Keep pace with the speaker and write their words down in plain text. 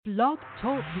Blog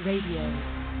Talk Radio.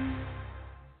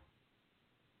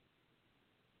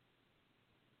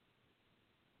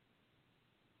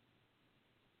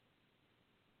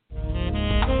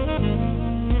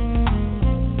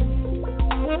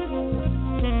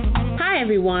 Hi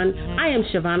everyone, I am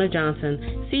Shavonna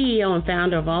Johnson, CEO and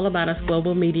founder of All About Us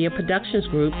Global Media Productions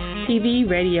Group, TV,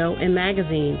 radio, and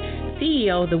magazine,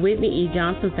 CEO of the Whitney E.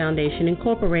 Johnson Foundation,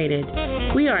 Incorporated.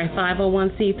 We are a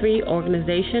 501c3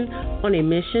 organization on a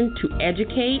mission to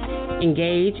educate,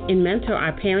 engage, and mentor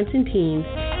our parents and teens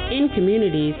in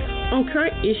communities on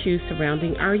current issues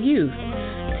surrounding our youth.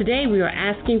 Today we are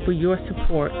asking for your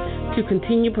support to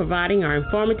continue providing our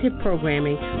informative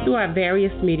programming through our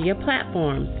various media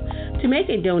platforms. To make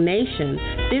a donation,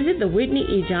 visit the Whitney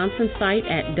E. Johnson site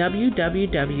at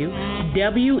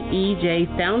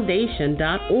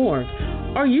www.wejfoundation.org,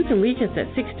 or you can reach us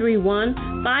at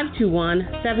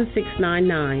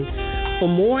 631-521-7699 for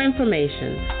more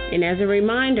information. And as a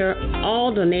reminder,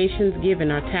 all donations given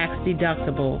are tax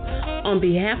deductible. On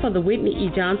behalf of the Whitney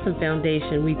E. Johnson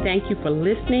Foundation, we thank you for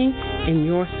listening and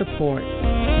your support.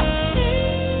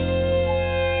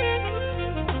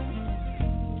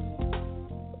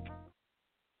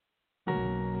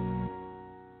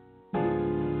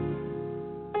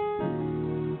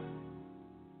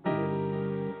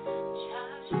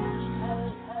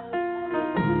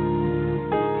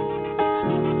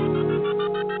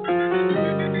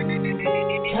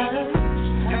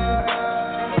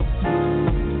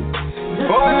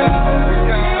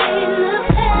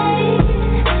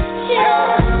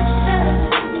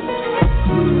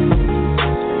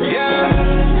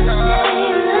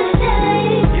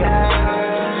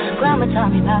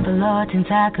 Since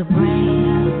I could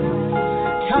bring,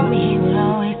 told me he would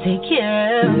always take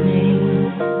care of me.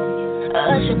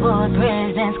 Usher boy,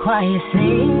 president's choir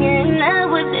singing, I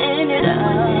was in it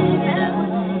all.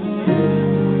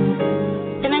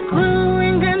 And I grew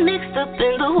and got mixed up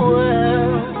in the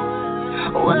world.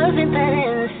 Wasn't that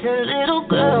innocent little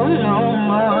girl no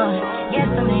more.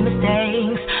 Yes, I made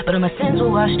mistakes, but all my sins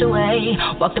were washed away.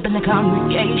 Walked up in the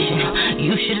congregation,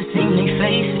 you should have seen their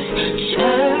faces.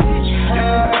 Church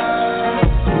hurt.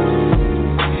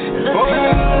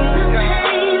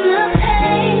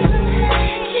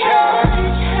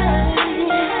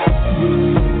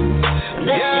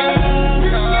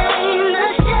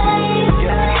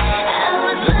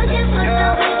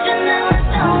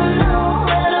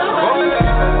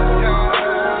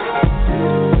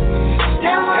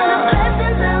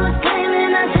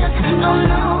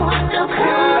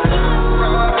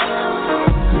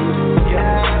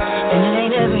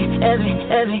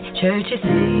 Church you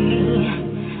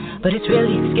see, but it's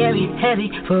really scary,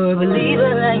 heavy for a believer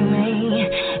like me.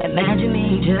 Imagine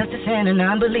me just a sinner,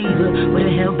 non-believer with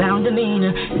a hell-bound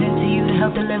demeanor, sent to you to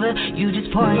help deliver. You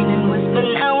just point and whisper,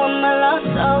 now I'm my lost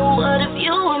soul. What if you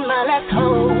were my last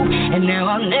hope? And now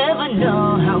I'll never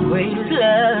know how great His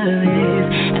love is.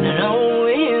 And I know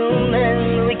we're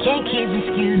human, we can't keep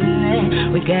excusing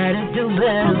it. We gotta do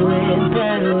better with,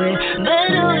 better with,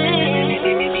 better with.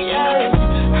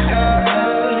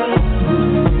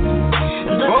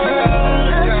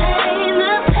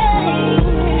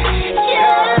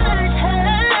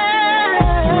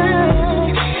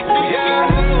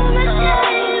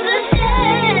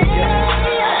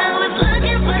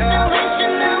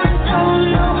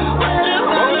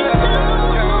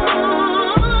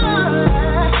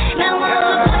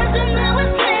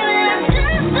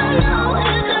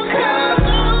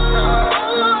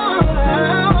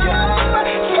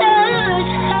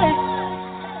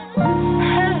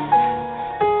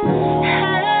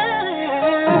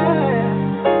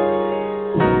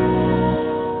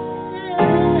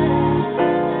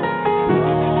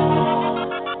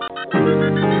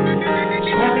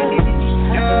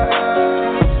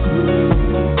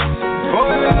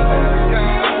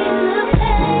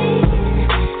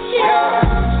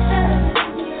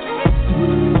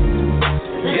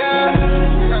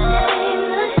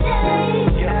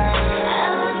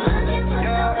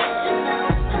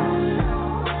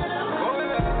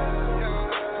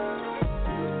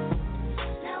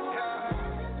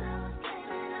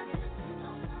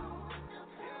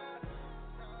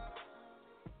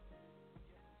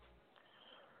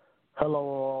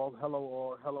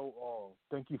 Hello all.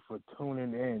 Thank you for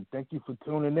tuning in.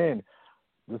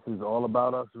 This is All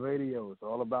About Us Radio. It's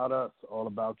all about us, all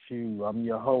about you. I'm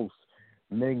your host,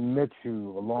 Meing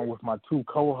Mitchell, along with my two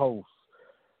co-hosts,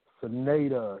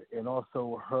 Senada and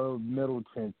also Herb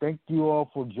Middleton. Thank you all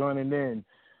for joining in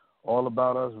All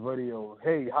About Us Radio.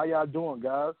 Hey, how y'all doing,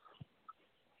 guys?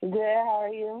 Good, how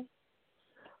are you?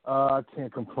 I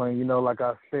can't complain. You know, like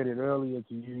I said it earlier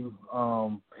to you,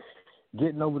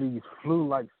 getting over these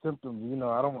flu-like symptoms.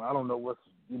 I don't know what's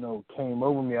came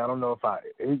over me. I don't know if I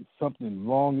ate something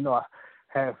wrong. I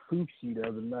had sushi the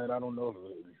other night. I don't know if it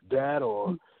was that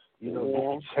or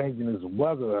just changing this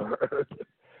weather.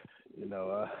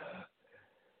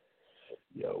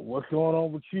 What's going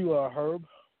on with you, Herb?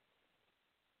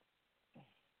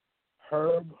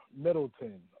 Herb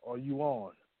Middleton, are you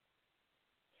on?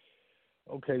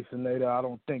 Okay, Senada, I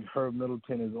don't think Herb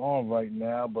Middleton is on right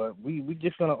now, but we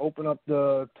just gonna open up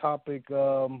the topic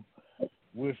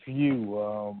with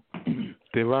you.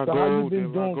 There I so go. How you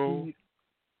been there I doing?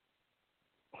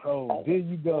 go. Oh, there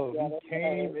you go. He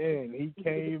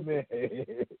came in.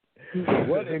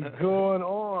 What is going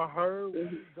on, Herb?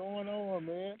 What is going on,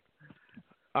 man?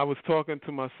 I was talking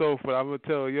to myself, but I'm gonna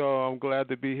tell y'all I'm glad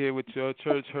to be here with your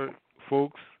church hurt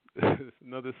folks. It's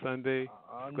another Sunday.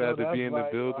 Glad to be in the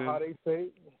building. How they say,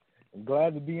 I'm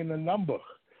glad to be in the number.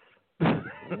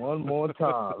 One more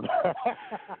time.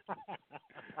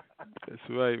 That's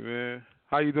right, man.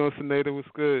 How you doing, Senada? What's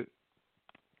good?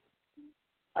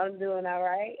 I'm doing all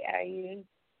right. How are you?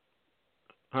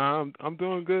 I'm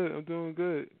doing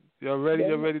good. Y'all ready?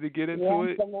 Y'all ready to get into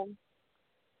it?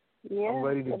 Yeah. I'm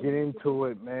ready to get into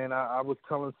it, man. I was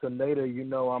telling Senada,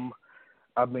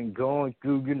 I've been going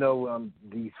through,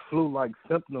 these flu-like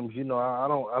symptoms. I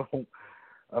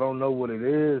don't know what it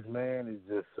is, man. It's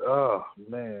just,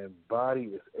 body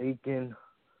is aching.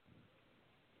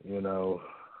 You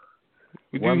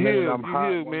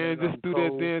heal, man. Just do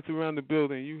that dance around the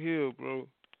building. You heal, bro.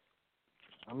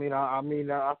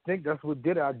 I think that's what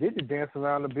did it. I did the dance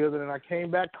around the building, and I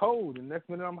came back cold. And next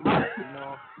minute I'm hot.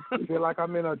 I feel like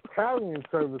I'm in an Italian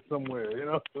service somewhere.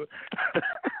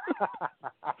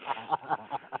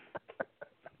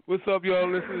 What's up, y'all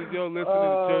listeners? Y'all listening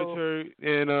to Church Hurt,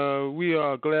 and we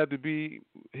are glad to be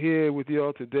here with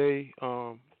y'all today.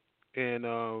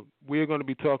 And we're going to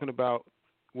be talking about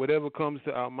whatever comes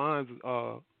to our minds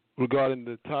regarding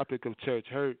the topic of Church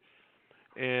Hurt.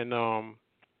 And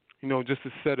just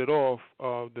to set it off,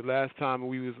 the last time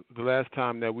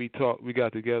that we talked, we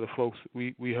got together, folks.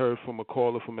 We heard from a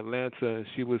caller from Atlanta, and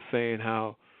she was saying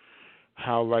how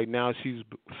right now she's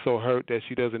so hurt that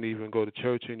she doesn't even go to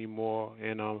church anymore,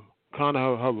 and kind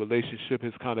of her relationship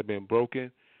has kind of been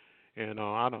broken. And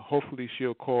hopefully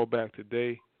she'll call back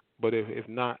today. But if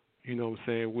not, what I'm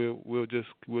saying, we'll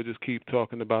just keep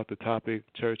talking about the topic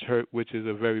church hurt, which is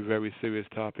a very, very serious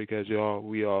topic, as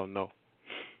we all know.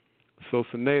 So,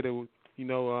 Senada, you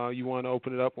want to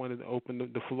open it up?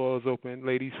 The floor is open.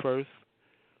 Ladies first.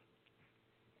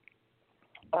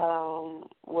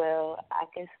 Well, I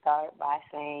can start by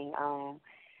saying,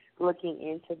 looking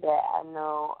into that, I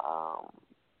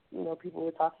know, people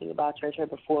were talking about church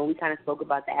hurt before. We kind of spoke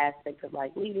about the aspects of,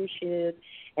 leadership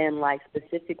and,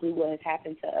 specifically what has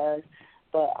happened to us.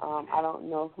 But I don't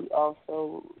know if we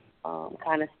also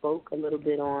kind of spoke a little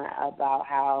bit on about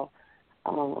how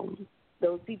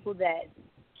those people that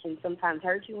can sometimes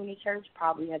hurt you in the church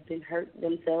probably have been hurt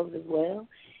themselves as well.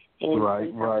 And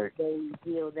sometimes they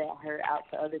deal that hurt out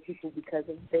to other people because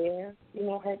of their,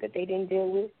 hurt that they didn't deal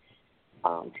with,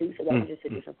 too. So that was just a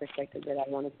different perspective that I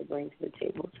wanted to bring to the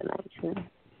table tonight, too.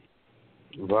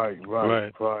 Right.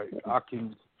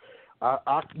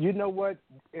 You know what?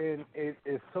 And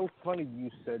it's so funny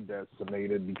you said that,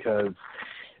 Sameda, because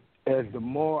as the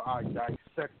more I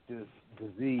dissect this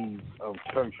disease of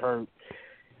church hurt,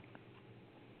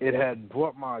 it had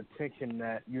brought my attention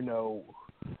that,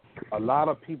 a lot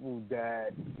of people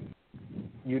that,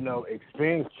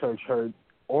 experience church hurt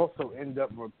also end up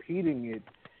repeating it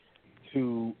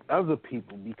to other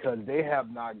people because they have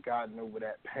not gotten over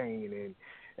that pain, and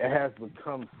it has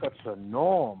become such a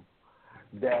norm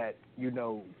that,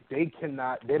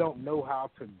 they don't know how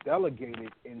to delegate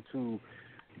it and to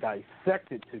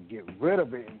dissect it to get rid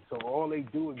of it, and so all they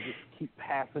do is just keep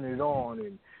passing it on,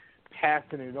 and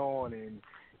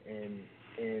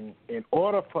in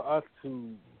order for us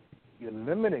to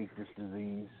eliminate this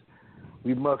disease,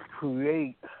 we must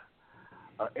create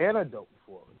an antidote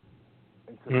for it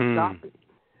and to stop it.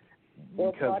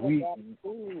 Well, part of that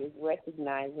too is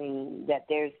recognizing that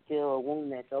there's still a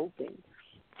wound that's open.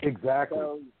 Exactly.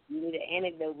 So you need an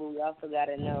antidote, but we also got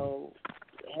to know,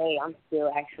 hey, I'm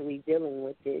still actually dealing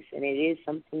with this, and it is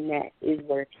something that is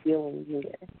worth healing here.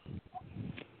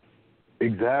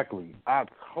 Exactly. I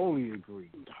totally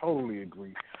agree.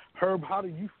 Herb, how do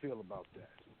you feel about that?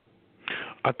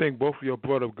 I think both of you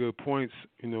brought up good points.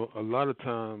 A lot of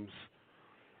times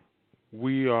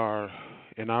we are,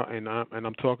 and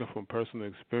I'm talking from personal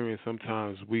experience.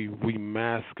 Sometimes we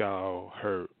mask our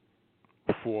hurt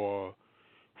for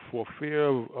fear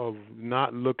of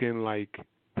not looking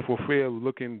for fear of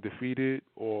looking defeated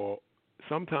or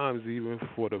sometimes even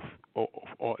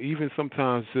or even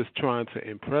sometimes just trying to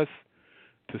impress,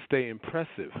 to stay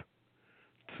impressive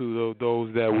to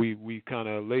those that we kind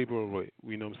of labor with,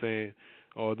 you know what I'm saying,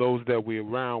 or those that we're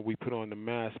around, we put on the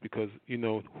mask because,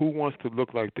 who wants to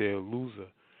look like they're a loser?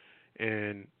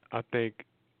 And I think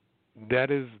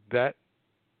that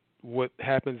what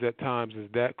happens at times is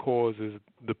that causes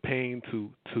the pain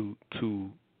to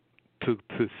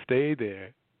stay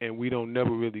there, and we don't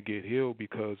never really get healed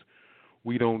because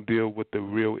we don't deal with the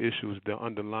real issues, the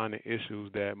underlying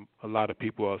issues that a lot of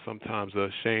people are sometimes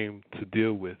ashamed to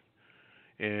deal with,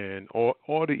 and or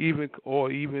even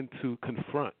to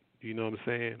confront. You know what I'm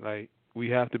saying? Like, we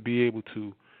have to be able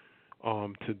to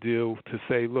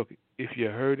say, look, if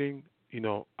you're hurting,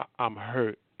 I'm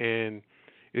hurt, and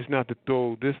it's not to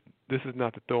throw this. This is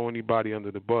not to throw anybody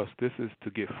under the bus. This is to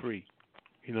get free.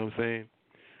 You know what I'm saying?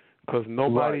 Because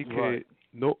nobody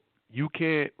you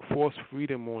can't force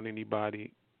freedom on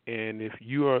anybody, and if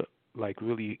you are like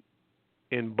really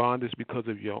in bondage because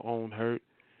of your own hurt,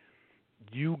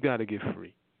 you got to get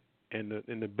free. And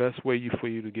the best way for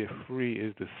you to get free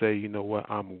is to say, you know what,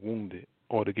 I'm wounded,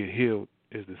 or to get healed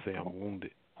is to say I'm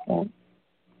wounded.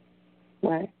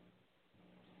 Right.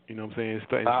 You know what I'm saying?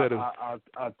 Instead of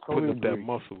I putting up agree. that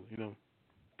muscle,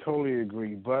 Totally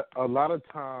agree. But a lot of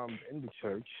times in the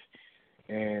church,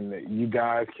 and you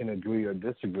guys can agree or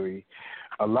disagree,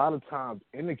 a lot of times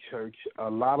in the church, a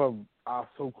lot of our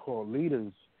so-called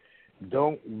leaders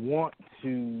don't want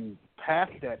to pass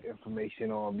that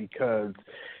information on because,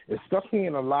 especially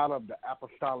in a lot of the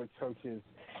apostolic churches,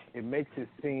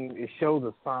 it shows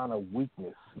a sign of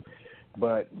weakness.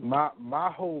 But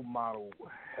my whole model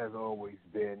has always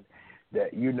been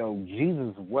that,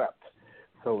 Jesus wept.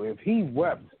 So if he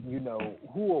wept,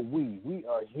 who are we? We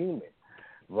are human,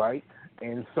 right?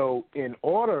 And so in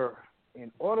order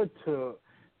to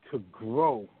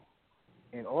grow,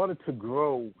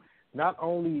 not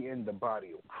only in the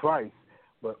body of Christ,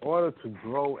 but in order to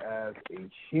grow as a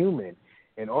human,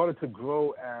 in order to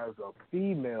grow as a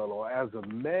female or as a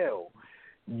male,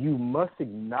 you must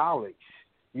acknowledge,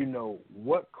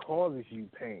 what causes you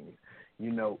pain.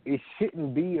 It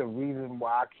shouldn't be a reason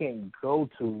why I can't go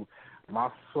to my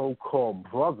so-called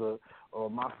brother or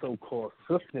my so-called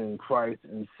sister in Christ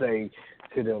and say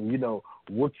to them,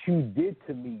 what you did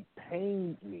to me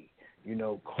pained me,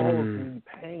 caused me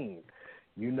pain.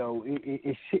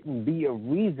 It shouldn't be a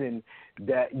reason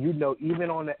that, even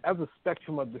on the other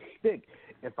spectrum of the stick,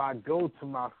 if I go to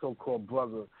my so-called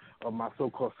brother or my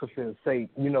so-called sister and say,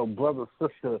 brother,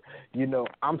 sister,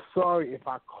 I'm sorry if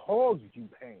I caused you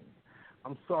pain.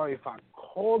 I'm sorry if I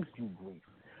caused you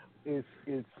grief.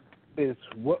 It's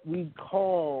what we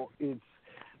call, it's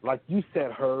like you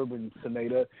said, Herb and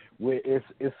Senada, where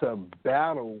it's a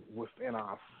battle within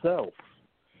ourselves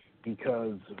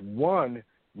because, one,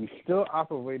 we still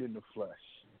operate in the flesh,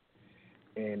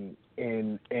 and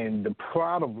the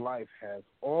pride of life has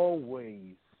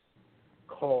always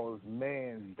caused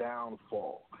man's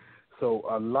downfall. So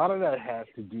a lot of that has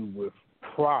to do with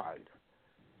pride.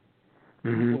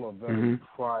 People are very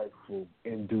prideful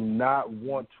and do not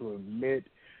want to admit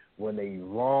when they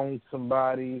wrong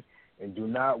somebody, and do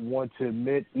not want to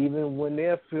admit even when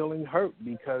they're feeling hurt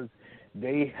because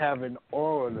they have an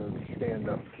aura to stand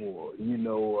up for, an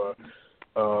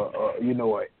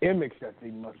image that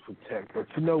they must protect. But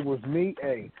with me,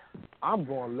 I'm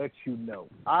going to let you know,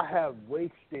 I have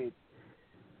wasted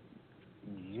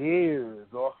years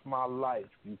off my life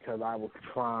because I was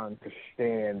trying to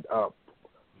stand up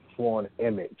for an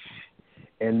image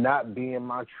and not being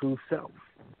my true self.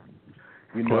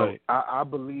 Right. I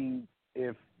believe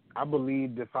if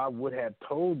I would have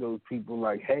told those people,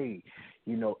 like, hey,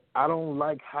 I don't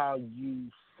like how you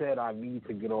said I need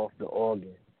to get off the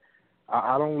organ.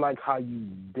 I don't like how you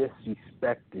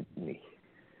disrespected me.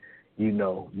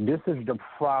 This is the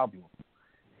problem.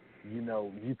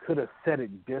 You could have said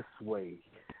it this way,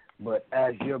 but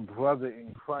as your brother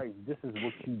in Christ, this is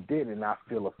what you did, and I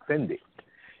feel offended.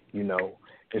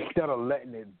 Instead of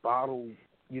letting it bottle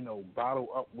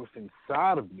up within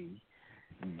inside of me,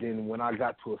 then when I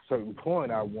got to a certain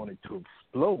point, I wanted to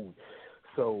explode.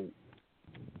 So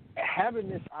having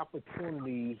this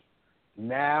opportunity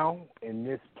now in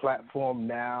this platform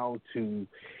now to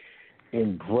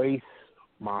embrace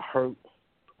my hurt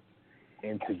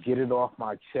and to get it off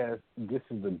my chest, this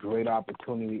is a great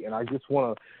opportunity. And I just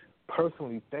want to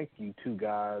personally thank you two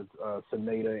guys,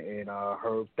 Senada and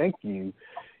Herb. Thank you,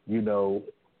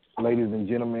 ladies and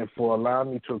gentlemen, for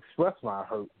allowing me to express my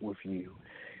hurt with you.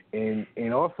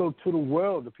 And also to the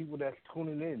world, the people that's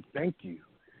tuning in, thank you.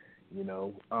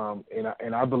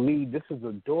 And I believe this is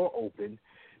a door open.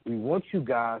 We want you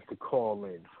guys to call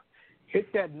in.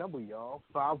 hit that number, y'all,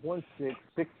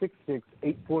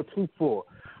 516-666-8424.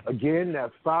 Again,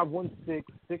 that's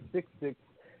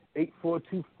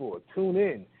 516-666-8424. Tune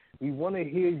in. We want to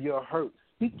hear your hurt.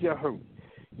 Speak your hurt.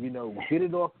 Get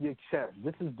it off your chest.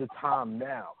 This is the time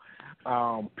now.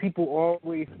 People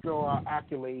always throw out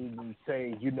accolades and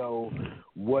say,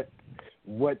 what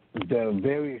the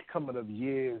various coming of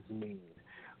years mean.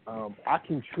 I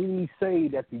can truly say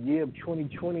that the year of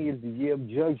 2020 is the year of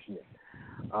judgment.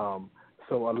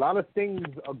 So a lot of things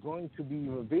are going to be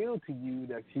revealed to you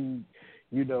that you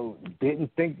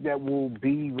didn't think that will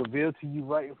be revealed to you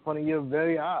right in front of your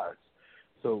very eyes.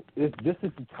 So this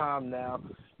is the time now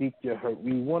to speak your hurt.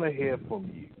 We want to hear from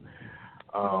you.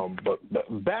 But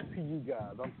back to you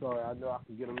guys. I'm sorry. I know I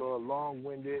can get a little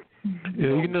long-winded. Yeah,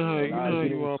 you know how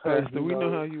you are, Pastor. We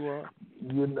know how you are.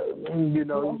 You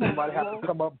might have to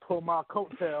come up and pull my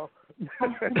coattail.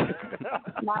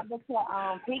 Not to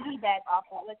piggyback off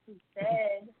of what you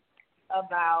said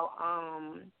about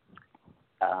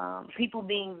people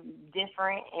being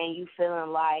different and you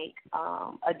feeling like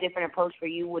a different approach for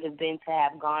you would have been to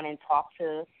have gone and talked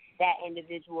to that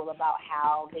individual about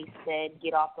how they said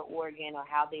get off the organ or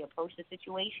how they approach the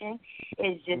situation,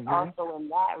 is just also in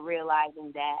that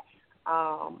realizing that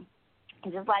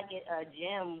just like at a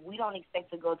gym, we don't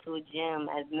expect to go to a gym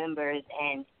as members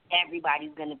and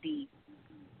everybody's going to be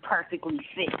perfectly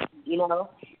fit,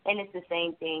 And it's the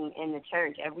same thing in the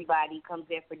church. Everybody comes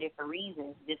there for different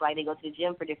reasons, just like they go to the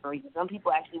gym for different reasons. Some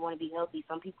people actually want to be healthy.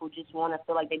 Some people just want to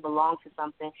feel like they belong to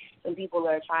something. Some people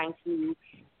are trying to,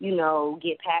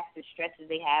 get past the stresses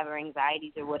they have or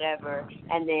anxieties or whatever.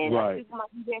 And then other people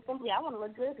might be there simply, I want to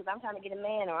look good because I'm trying to get a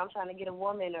man or I'm trying to get a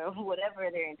woman or whatever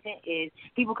their intent is.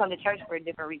 People come to church for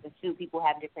different reasons, too. People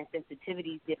have different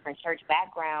sensitivities, different church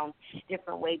backgrounds,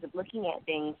 different ways of looking at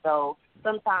things. So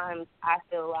sometimes I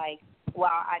feel like,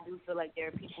 while I do feel like there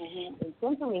are people who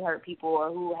intentionally hurt people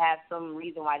or who have some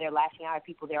reason why they're lashing out at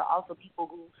people, there are also people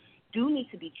who do need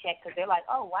to be checked because they're like,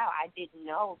 oh, wow, I didn't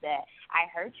know that I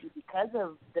hurt you because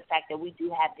of the fact that we do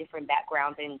have different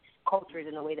backgrounds and cultures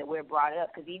in the way that we're brought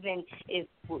up. Because even if,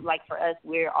 like for us,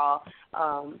 we're all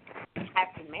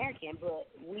African-American, but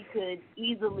we could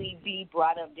easily be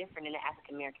brought up different in the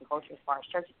African-American culture as far as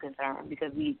church is concerned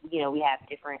because we have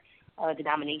different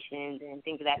denominations and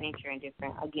things of that nature and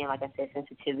different, again, like I said,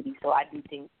 sensitivity. So I do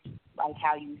think, like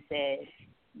how you said,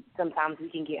 sometimes we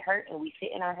can get hurt and we sit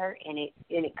in our hurt, and it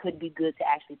could be good to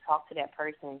actually talk to that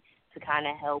person to kind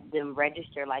of help them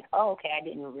register, like, oh, okay, I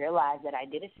didn't realize that I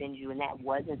did offend you and that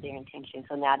wasn't their intention.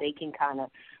 So now they can kind of,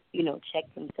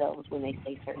 check themselves when they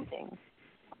say certain things.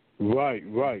 Right.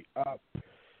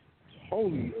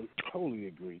 Totally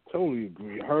agree.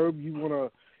 Herb, you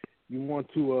want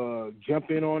to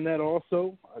jump in on that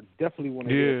also? I definitely want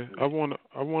to. Yeah, I want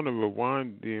to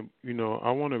rewind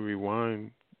I want to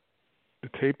rewind the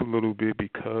tape a little bit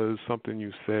because something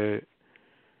you said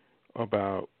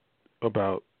about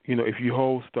if you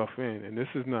hold stuff in, and this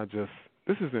is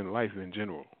in life in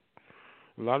general.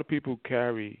 A lot of people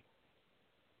carry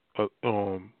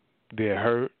their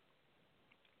hurt,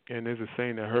 and there's a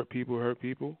saying that hurt people,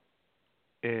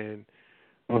 and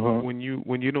when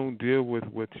you don't deal with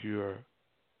what your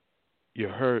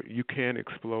hurt, you can't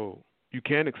explode.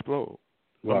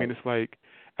 Right. I mean, it's like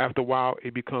after a while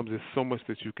it becomes there's so much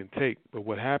that you can take. But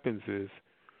what happens is,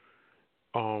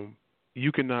 you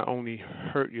can not only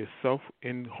hurt yourself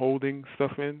in holding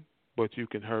stuff in, but you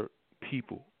can hurt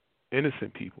people,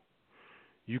 innocent people.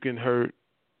 You can hurt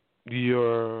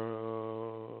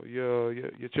your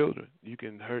children. You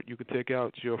can take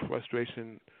out your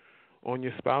frustration on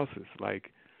your spouses.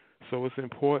 So it's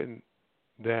important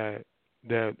that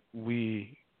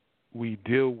we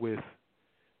deal with,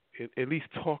 at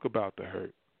least talk about the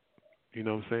hurt. You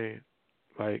know what I'm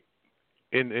saying?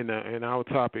 In our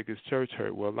topic is church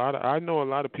hurt. Well, I know a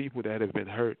lot of people that have been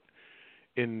hurt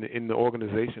in the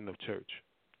organization of church.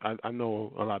 I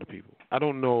know a lot of people. I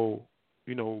don't know.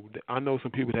 I know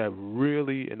some people that have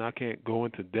really, and I can't go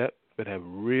into depth, but have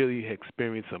really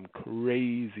experienced some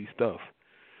crazy stuff.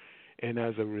 And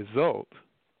as a result,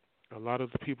 a lot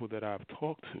of the people that I've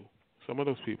talked to, some of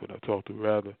those people that I've talked to,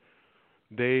 rather,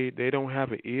 they don't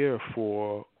have an ear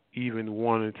for even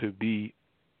wanting to be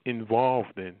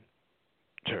involved in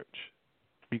church.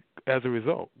 As a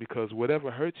result, because whatever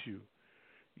hurts you,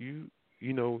 you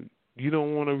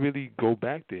don't want to really go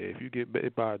back there. If you get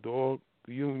bit by a dog,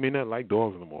 you may not like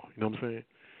dogs anymore. You know what I'm saying?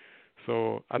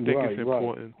 So I think it's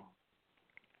important. Right.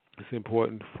 It's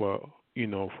important for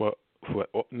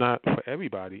not for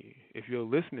everybody. If you're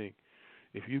listening,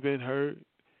 if you've been hurt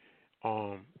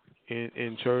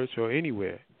in church or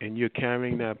anywhere, and you're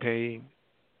carrying that pain,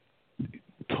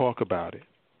 talk about it.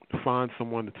 find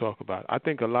someone to talk about it. I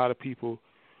think a lot of people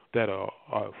that are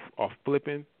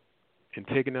flipping and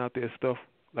taking out their stuff.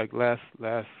 Like last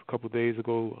couple of days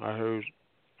ago, I heard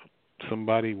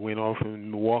somebody went off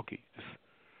in Milwaukee,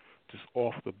 just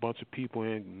offed a bunch of people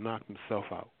and knocked himself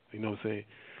out. You know what I'm saying?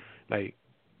 Like,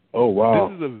 oh wow,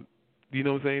 this is you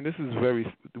know what I'm saying? This is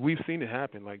we've seen it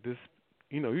happen. Like this,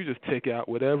 you just take out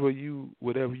whatever you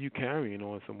carrying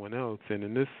on someone else. And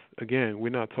in this, again, we're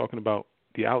not talking about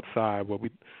the outside where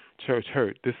church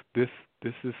hurt. This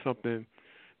is something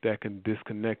that can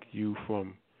disconnect you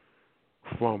from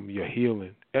your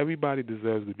healing. Everybody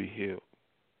deserves to be healed.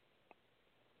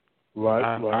 Right.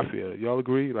 I feel it. Y'all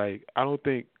agree? Like, I don't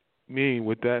think, Meing,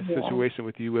 with that situation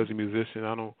with you as a musician,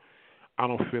 I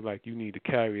don't feel like you need to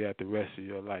carry that the rest of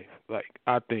your life. Like,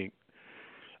 I think,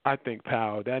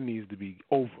 pal, that needs to be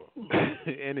over,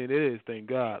 and it is. Thank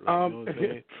God. Like, you know what I'm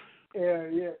saying?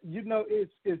 Yeah.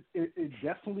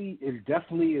 It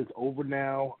definitely is over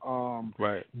now.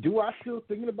 Right. Do I still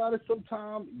thinking about it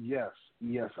sometimes? Yes,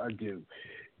 I do.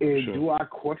 And sure. Do I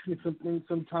question something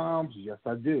sometimes? Yes,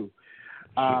 I do.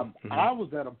 I was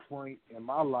at a point in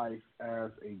my life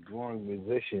as a growing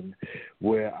musician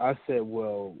where I said,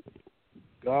 well,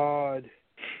 God,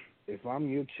 if I'm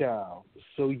your child,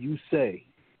 so you say,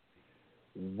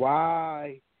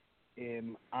 why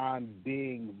am I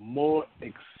being more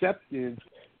accepted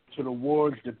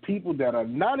towards the people that are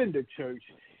not in the church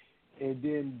and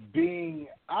then being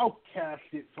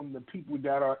outcasted from the people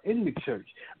that are in the church?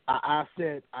 I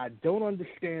said, I don't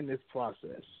understand this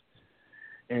process.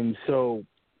 And so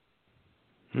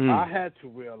I had to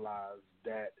realize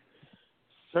that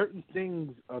certain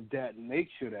things of that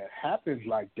nature that happens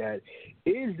like that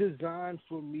is designed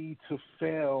for me to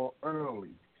fail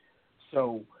early.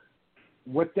 So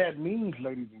what that means,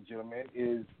 ladies and gentlemen,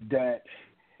 is that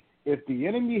if the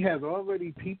enemy has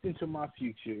already peeped into my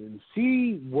future and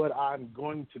see what I'm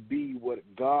going to be, what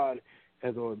God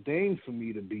has ordained for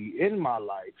me to be in my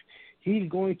life, he's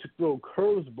going to throw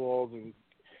curveballs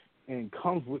and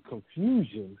comes with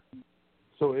confusion,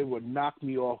 so it would knock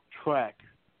me off track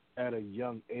at a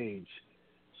young age.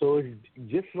 So it's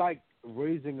just like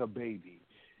raising a baby.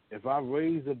 If I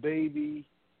raise a baby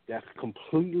that's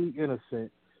completely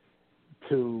innocent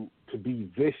to be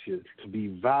vicious, to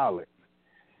be violent,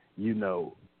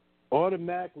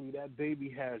 automatically that baby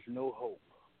has no hope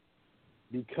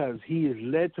because he is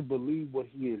led to believe what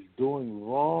he is doing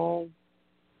wrong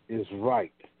is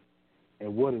right,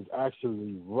 and what is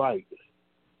actually right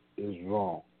is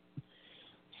wrong.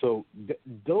 So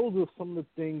those are some of the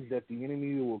things that the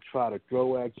enemy will try to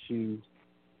throw at you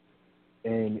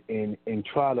and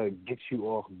try to get you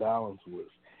off balance with.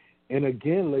 And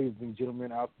again, ladies and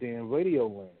gentlemen out there in radio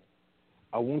land,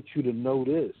 I want you to know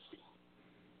this.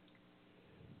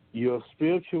 Your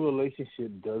spiritual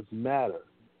relationship does matter.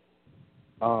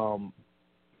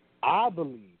 I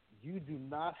believe you do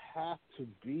not have to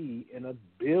be in a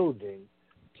building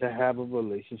to have a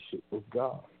relationship with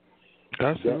God.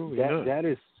 Absolutely. That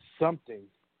is something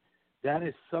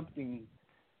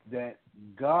that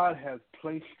God has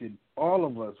placed in all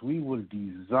of us. We were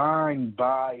designed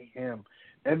by him.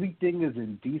 Everything is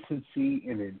in decency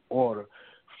and in order,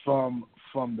 from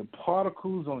the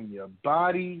particles on your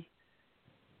body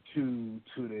to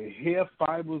the hair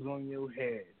fibers on your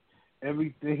head.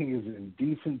 Everything is in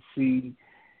decency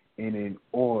and in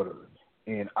order.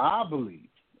 And I believe,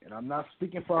 and I'm not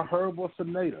speaking for Herb or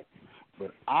Sonata,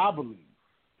 but I believe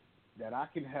that I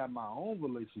can have my own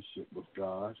relationship with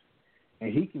God,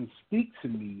 and he can speak to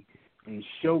me and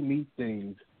show me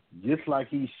things just like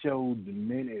he showed the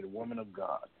men and women of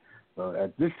God.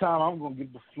 At this time, I'm going to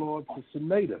give the floor to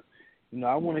Sonata.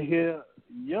 I want to hear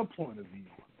your point of view.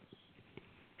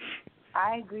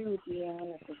 I agree with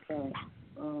you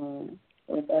 100%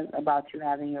 about you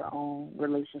having your own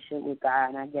relationship with God,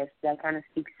 and I guess that kind of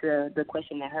speaks to the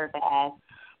question that Herb asked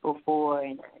before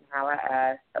and how I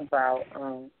asked about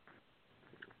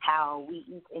how we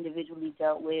each individually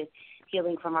dealt with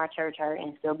healing from our church hurt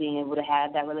and still being able to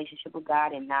have that relationship with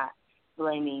God and not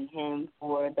blaming him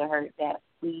for the hurt that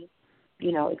we,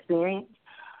 experienced.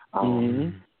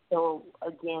 So,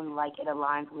 again, like it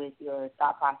aligns with your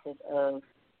thought process of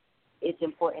it's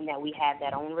important that we have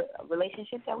that own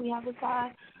relationship that we have with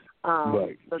God,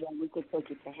 right, so that we could take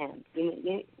it to him.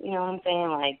 You know what I'm saying?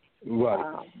 Like,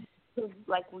 right.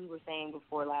 Like we were saying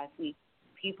before last week,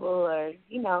 people are,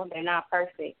 they're not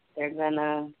perfect. They're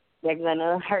gonna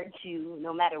hurt you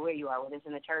no matter where you are, whether it's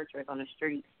in the church or it's on the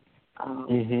street.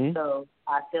 So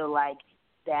I feel like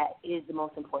that is the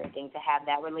most important thing, to have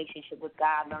that relationship with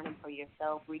God, learning for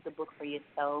yourself, read the book for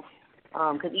yourself.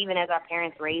 Because even as our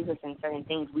parents raised us in certain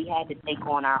things, we had to take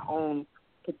on our own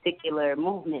particular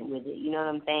movement with it. You know what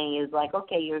I'm saying? It's like,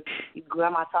 okay, your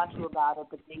grandma taught you about it,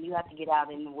 but then you have to get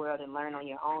out in the world and learn on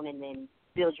your own, and then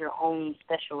build your own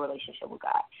special relationship with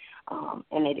God.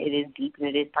 And it is deep and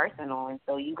it is personal. And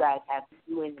so you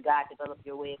and God develop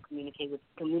your way of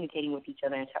communicating with each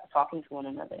other and talking to one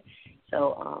another.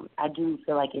 So I do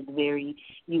feel like it's very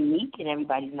unique, and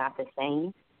everybody's not the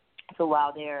same. So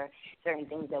while there are certain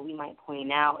things that we might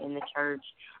point out in the church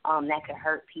that could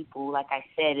hurt people, like I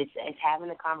said, it's having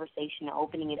a conversation and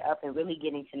opening it up and really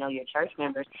getting to know your church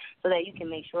members so that you can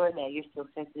make sure that you're still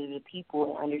sensitive to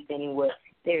people and understanding what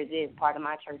theirs is. Part of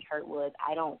my church hurt was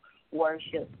I don't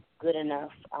worship good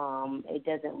enough. It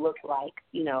doesn't look like,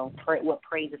 what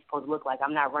praise is supposed to look like.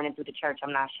 I'm not running through the church.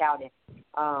 I'm not shouting.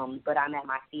 But I'm at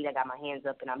my seat. I got my hands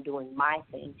up, and I'm doing my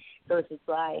thing. So it's just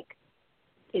like,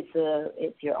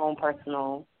 it's your own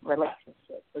personal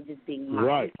relationship. So just being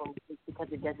mindful, because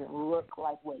it doesn't look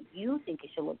like what you think it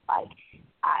should look like.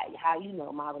 How you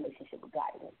know my relationship with God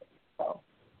is. So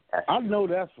I know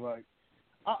that's right.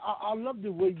 I love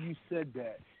the way you said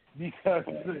that, because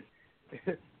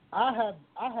I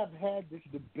have had this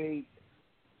debate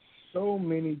so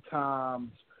many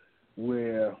times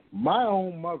where my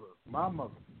mother,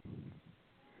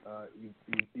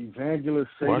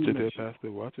 Evangelist Sadie Watch it Mitchell. there,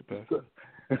 Pastor. Watch it, Pastor.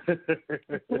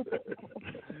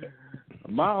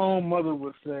 My own mother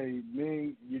would say,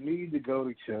 "Meing, you need to go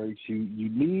to church. You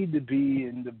need to be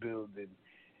in the building."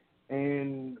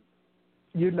 And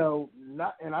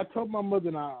and I told my mother,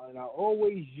 and I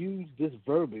always use this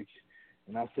verbiage,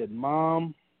 and I said,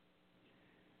 "Mom,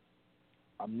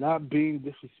 I'm not being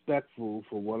disrespectful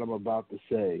for what I'm about to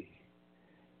say,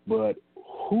 but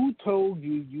who told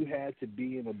you you had to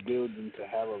be in a building to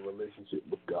have a relationship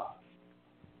with God?"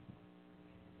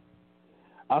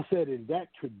 I said, in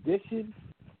that tradition,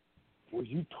 was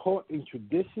you taught in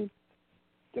tradition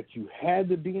that you had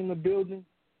to be in the building,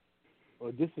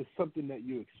 or this is something that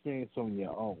you experience on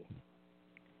your own?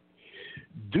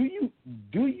 Do you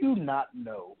not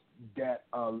know that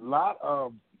a lot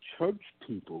of church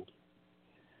people,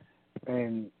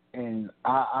 and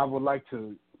I would like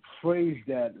to phrase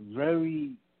that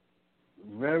very,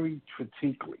 very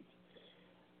strategically,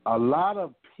 a lot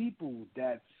of people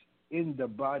that's in the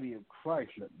body of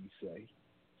Christ, let me say,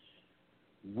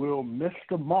 will miss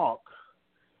the mark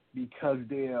because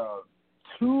there are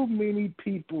too many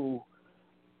people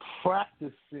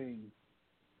practicing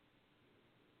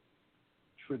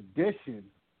tradition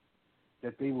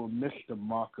that they will miss the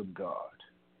mark of God.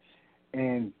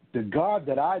 And the God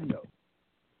that I know,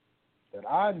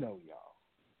 y'all,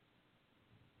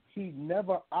 he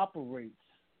never operates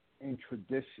in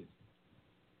tradition.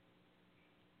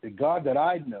 The God that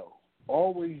I know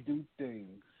always do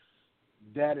things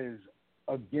that is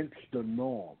against the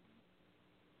norm.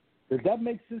 Does that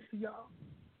make sense to y'all?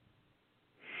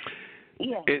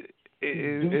 Yeah.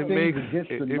 It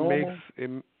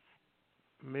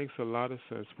makes a lot of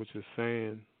sense what you're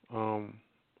saying.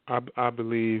 I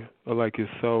believe, like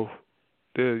yourself,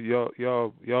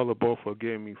 y'all are both are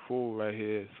getting me full right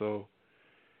here. So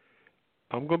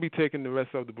I'm gonna be taking the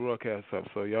rest of the broadcast up.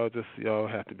 So y'all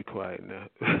have to be quiet now.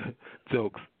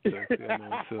 Jokes.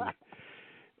 I'm silly.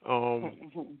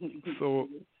 So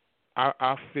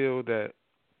I feel that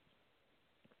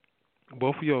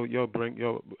both of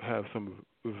y'all have some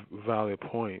valid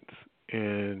points,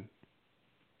 and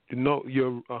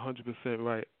you're 100%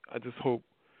 right. I just hope.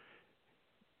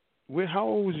 How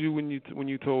old was you when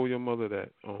you told your mother that?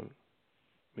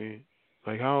 Me,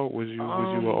 like how old was you?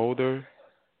 Was you older?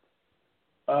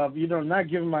 Not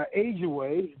giving my age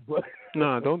away, but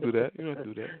nah, don't do that. You don't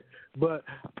do that. But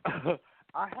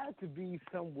I had to be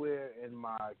somewhere in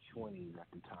my 20s at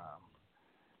the time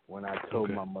when I told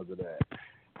my mother that,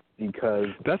 because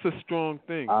that's a strong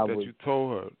thing you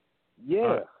told her.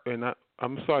 Yeah.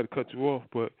 I'm sorry to cut you off,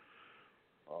 but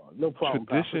no problem.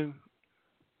 Tradition.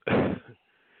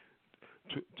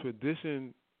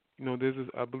 Tradition,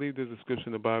 I believe there's a scripture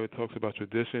in the Bible that talks about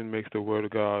tradition makes the word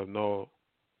of God null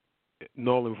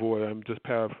and void. I'm just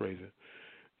paraphrasing.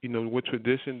 What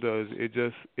tradition does,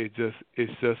 it's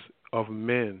just of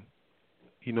men.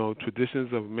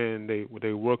 Traditions of men,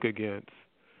 they work against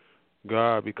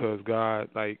God, because God,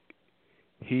 like,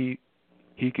 he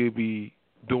could be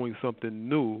doing something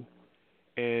new,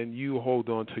 and you hold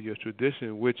on to your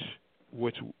tradition, which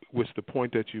the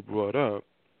point that you brought up.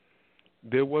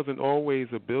 There wasn't always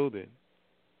a building.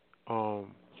 In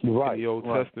the Old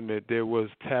Testament, there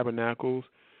was tabernacles.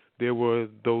 There were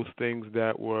those things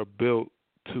that were built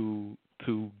to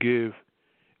give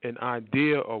an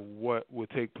idea of what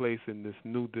would take place in this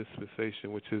new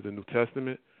dispensation, which is the New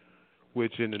Testament,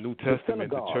 which in the New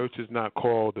Testament, the church is not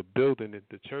called the building;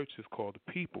 the church is called the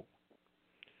people.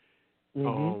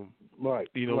 Right.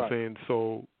 You know what I'm saying?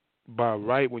 So, by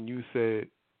right, when you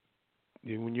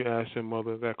asked your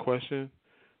mother that question,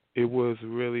 it was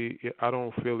really, I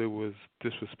don't feel it was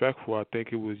disrespectful. I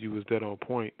think you was dead on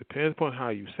point. Depends upon how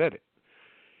you said it.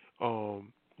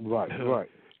 Right.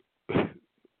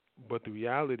 But the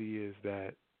reality is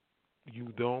that you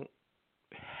don't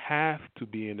have to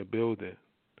be in the building.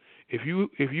 If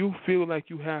you feel like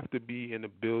you have to be in the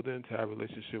building to have a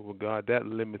relationship with God, that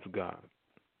limits God.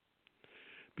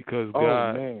 Because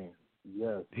God, man,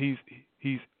 yes,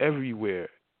 He's everywhere.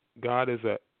 God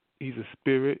He's a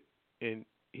spirit, and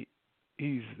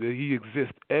He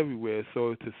exists everywhere.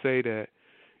 So to say that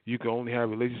you can only have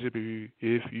a relationship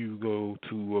if you go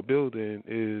to a building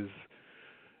is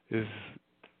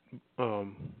I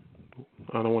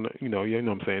don't want to, you know what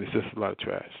I'm saying. It's just a lot of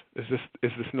trash. It's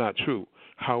just not true.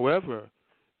 However,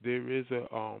 it's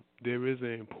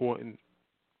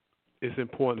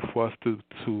important for us to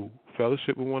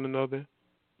fellowship with one another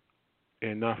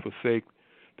and not forsake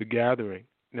the gathering.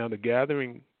 Now, the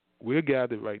gathering, we're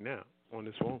gathered right now on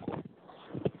this phone call.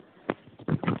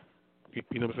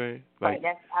 You know what I'm saying? Right.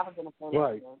 I was gonna say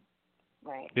that.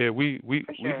 Right. Yeah, we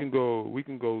sure. can go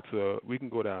to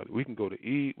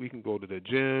eat, we can go to the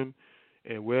gym,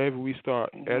 and wherever we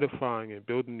start edifying and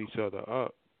building each other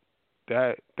up,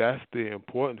 that's the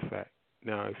important fact.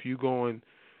 Now, if you going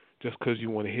just because you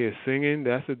want to hear singing,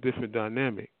 that's a different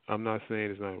dynamic. I'm not saying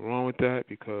there's nothing wrong with that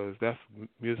because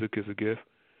music is a gift.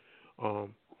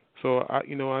 So I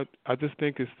just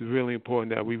think it's really important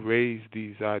that we raise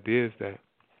these ideas that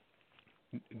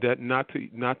not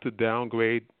to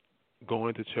downgrade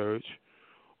going to church,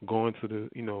 going to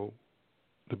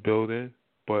the building,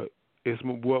 but it's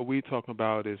what we talking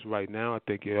about is right now. I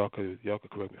think y'all could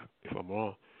correct me if I'm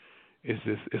wrong.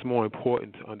 It's more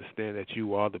important to understand that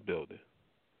you are the building,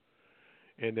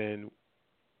 and then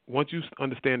once you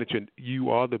understand that you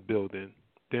are the building,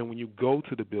 then when you go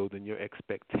to the building, your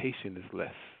expectation is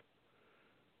less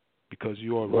because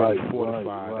you are already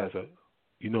fortified as a.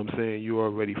 You know what I'm saying? You're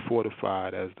already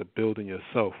fortified as the building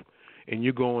yourself. And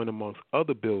you're going amongst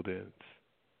other buildings,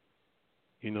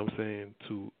 you know what I'm saying,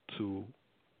 to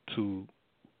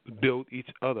build each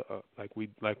other up like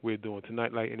we're doing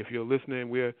tonight. And if you're listening,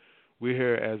 we're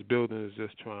here as buildings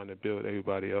just trying to build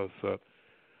everybody else up.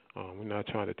 We're not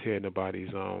trying to tear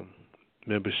nobody's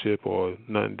membership or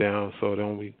nothing down, so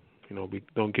we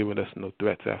don't give us no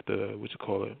threats after what you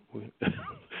call it.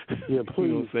 Yeah,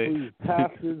 please,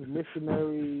 pastors,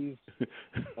 missionaries,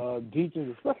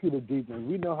 deacons, especially the deacons.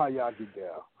 We know how y'all get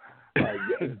down.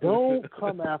 Don't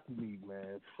come after me,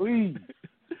 man. Please,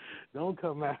 don't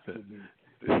come after me.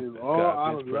 It is all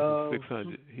out of love.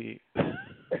 600.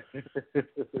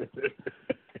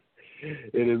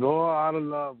 It is all out of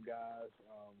love, guys.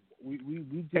 We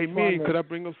hey, Meing, could I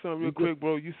bring up something real quick,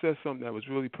 bro? You said something that was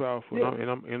really powerful,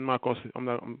 I'm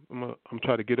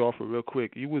trying to get off it real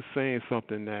quick. You was saying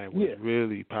something that was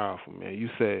really powerful, man. You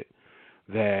said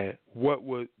that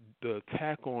the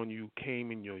attack on you came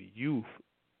in your youth,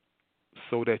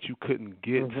 so that you couldn't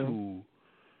get to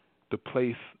the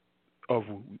place of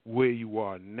where you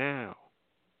are now,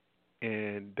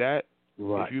 and that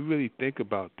if you really think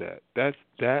about that.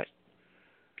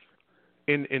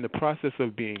 In the process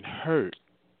of being hurt,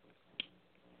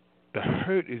 the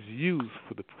hurt is used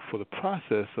for the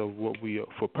process of what we are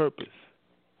for purpose.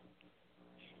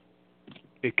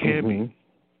 It can be.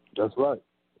 That's right.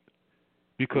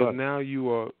 Because now you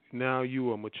are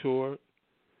mature.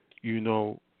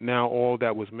 Now all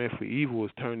that was meant for evil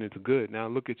is turned into good. Now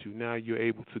look at you. Now you're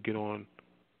able to get on.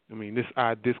 I mean, this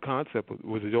concept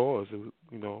was yours.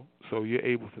 So you're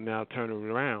able to now turn it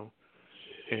around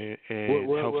and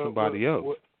help somebody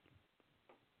else.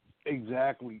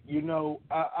 Exactly.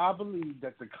 I believe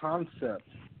that the concept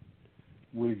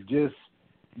was just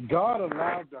God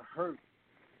allowed the hurt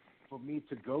for me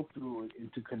to go through it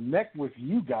and to connect with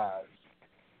you guys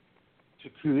to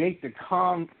create the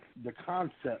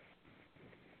concept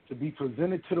to be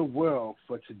presented to the world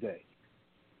for today.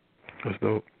 That's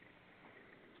dope.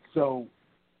 So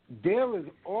there is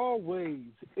always,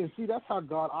 and see, that's how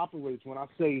God operates. When I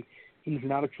say He's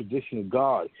not a traditional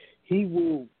God, He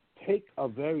will take a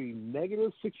very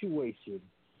negative situation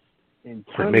and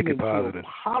turn it into a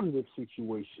positive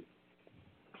situation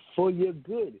for your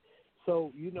good.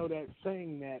 So, that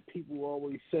saying that people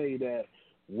always say that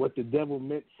what the devil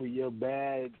meant for your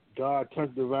bad, God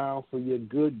turned it around for your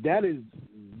good. That is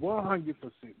 100%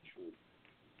 true.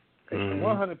 It's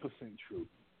 100% true.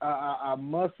 I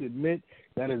must admit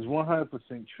that is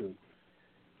 100% true,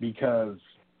 because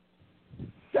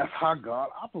That's how God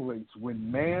operates.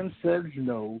 When man says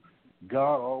no,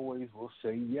 God always will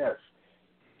say yes.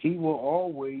 He will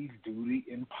always do the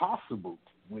impossible.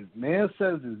 When man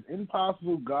says it's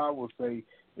impossible, God will say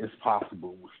it's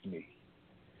possible with me.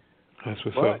 That's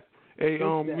what's But up. Hey,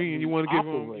 me, you want to give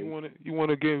him? You want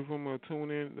to give him a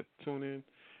tune in?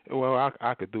 Well,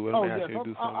 I could do it. Let me ask you to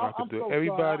do something. I could do it.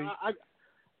 Everybody,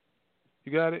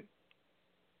 you got it.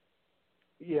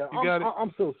 Yeah,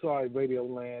 I'm so sorry, Radio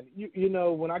Land. You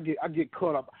know, when I get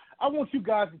caught up, I want you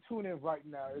guys to tune in right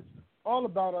now. It's all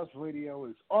about us radio.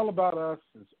 It's all about us.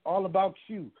 It's all about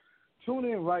you. Tune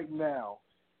in right now.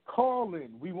 Call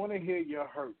in. We want to hear your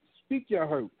hurt. Speak your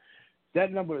hurt.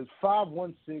 That number is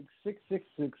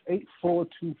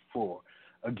 516-666-8424.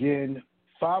 Again,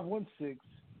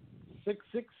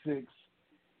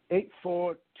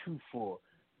 516-666-8424.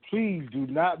 Please do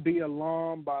not be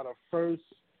alarmed by the first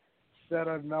set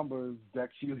of numbers that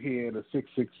you hear, the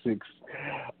 666.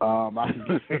 I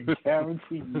can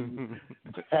guarantee you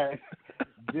that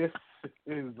this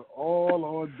is all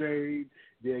ordained.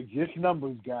 They're just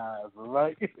numbers, guys, all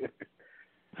right?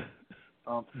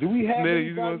 Do we have Ned, anybody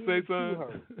you want to say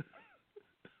something?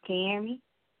 Can you hear me?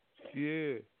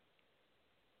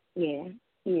 Yeah.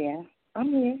 Yeah.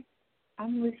 I'm here.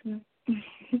 I'm listening.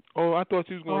 Oh, I thought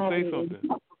you was going to say something.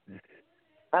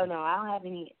 Oh, no, I don't have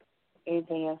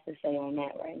anything else to say on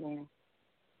that right now.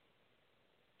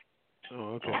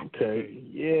 Oh, okay. Okay.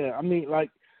 Yeah, I mean, like,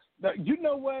 you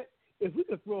know what? If we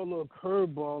could throw a little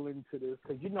curveball into this,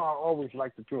 because, you know, I always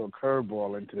like to throw a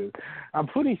curveball into this. I'm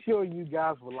pretty sure you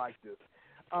guys would like this.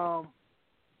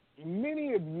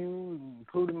 Many of you,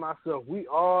 including myself, we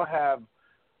all have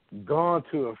gone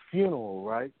to a funeral,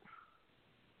 right?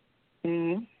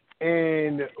 Mm-hmm.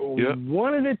 And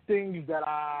one of the things that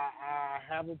I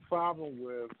have a problem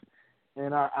with,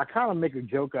 and I kind of make a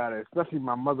joke out of it, especially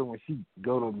my mother when she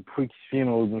go to preach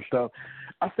funerals and stuff.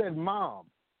 I said, Mom,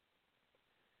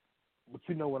 but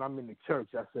you know when I'm in the church,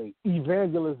 I say,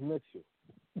 Evangelist Mitchell.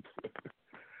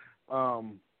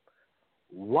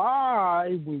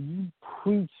 Why, when you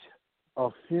preach a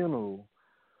funeral,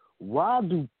 why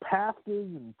do pastors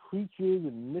and preachers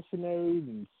and missionaries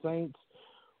and saints,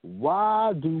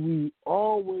 why do we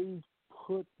always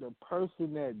put the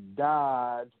person that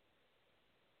died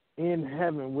in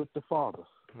heaven with the Father?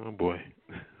 Oh boy,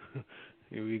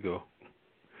 here we go.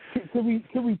 Can we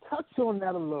touch on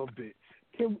that a little bit?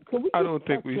 Can we? I don't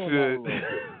think we should.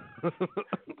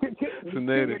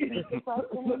 Senator.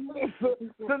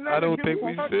 I don't think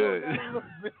we should.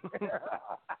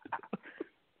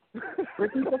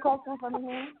 Repeat the question for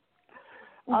me.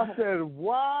 I said,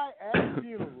 why at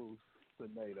funerals,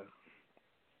 Senator,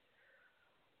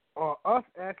 are us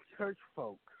as church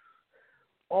folks,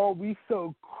 are we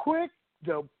so quick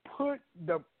to put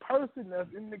the person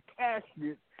that's in the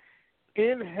casket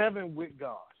in heaven with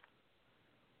God?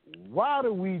 Why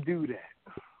do we do that?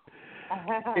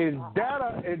 Is that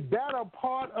a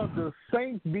part of the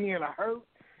saints being hurt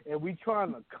and we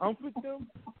trying to comfort them?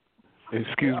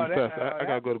 Excuse me, Pastor. I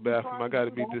got to go to the bathroom. I got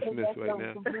to be dismissed right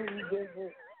now.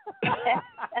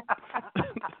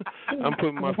 I'm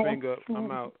putting my finger up.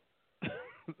 I'm out.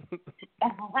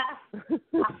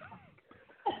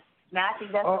 No, I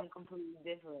think that's something completely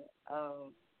different.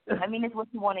 I mean, it's what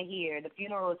you want to hear. The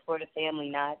funeral is for the family,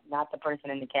 not the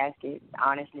person in the casket,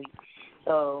 honestly.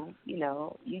 So, you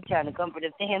know, you trying to comfort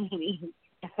the family.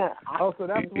 So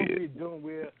that's what we're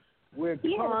doing. We're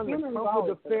trying to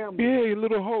comfort the family. Yeah, a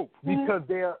little hope. Because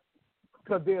they're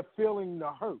feeling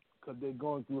the hurt, because they're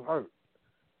going through hurt.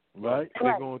 Right?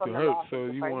 They're going through hurt, so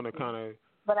you want to kind of...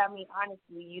 But, I mean,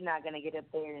 honestly, you're not going to get up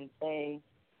there and say,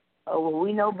 oh, well,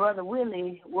 we know Brother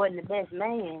Willie wasn't the best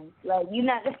man. Like, you're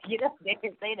not going to get up there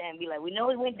and say that and be like, we know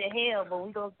he went to hell, but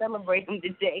we're going to celebrate him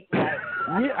today. Like,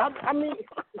 yeah, I mean,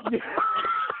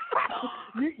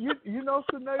 you know,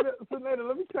 Senator,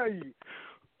 let me tell you,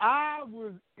 I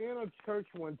was in a church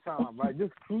one time, right?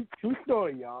 This true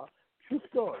story, y'all. True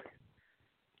story.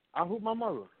 I was with my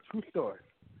mother. True story.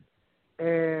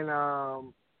 And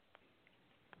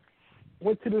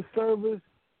went to the service.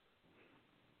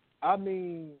 I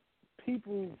mean,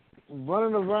 people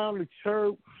running around the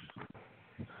church,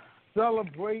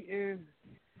 celebrating.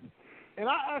 And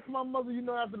I asked my mother, you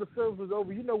know, after the service was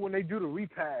over, you know, when they do the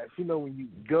repast, you know, when you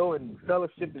go and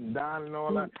fellowship and dine and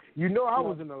all that, you know I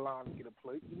was in the line to get a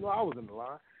plate. You know I was in the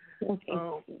line.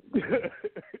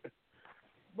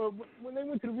 But when they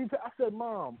went to the repast, I said,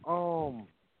 Mom,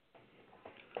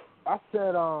 I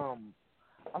said,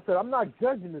 I'm not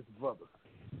judging this brother.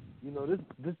 You know, this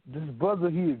brother,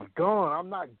 he is gone. I'm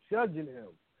not judging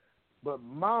him. But,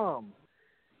 Mom,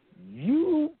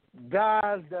 you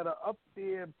guys that are up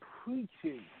there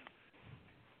preaching,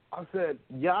 I said,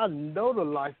 y'all know the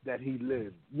life that he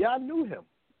lived. Y'all knew him.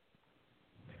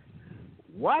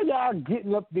 Why y'all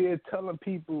getting up there telling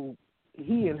people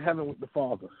he in heaven with the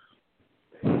Father?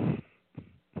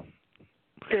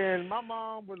 And my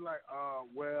mom was like,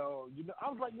 well, you know, I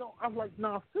was like,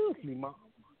 no, seriously, Mom.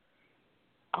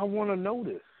 I want to know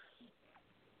this.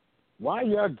 Why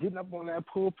y'all getting up on that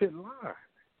pulpit line?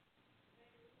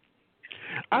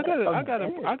 I got a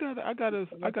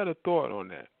thought on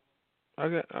that.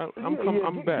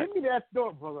 I'm back. Give me that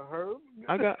thought, Brother Herb.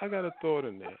 I got a thought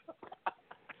on that.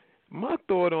 My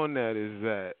thought on that is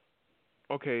that,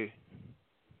 okay,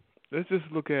 let's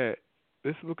look at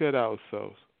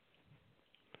ourselves.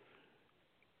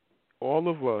 All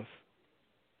of us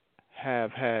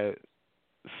have had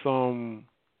some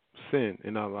sin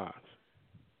in our lives.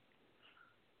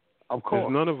 Of course.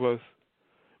 There's none of us,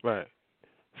 right?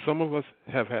 Some of us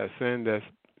have had sin that's,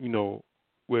 you know,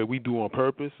 where we do on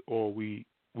purpose or we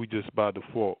just by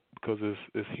default because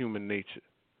it's human nature.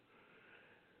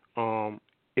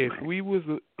 If we was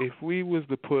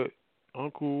to put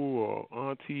uncle or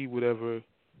auntie, whatever,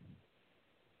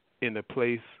 in a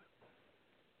place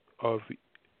of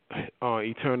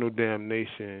eternal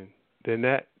damnation, then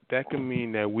that could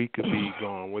mean that we could be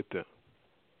gone with them.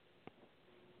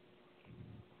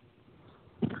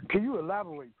 Can you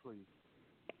elaborate, please?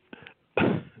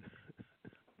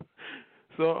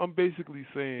 So I'm basically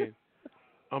saying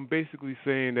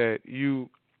that you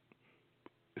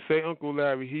say Uncle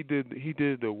Larry he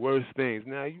did the worst things.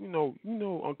 Now you know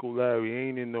Uncle Larry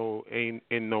ain't in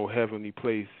no heavenly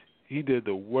place. He did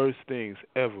the worst things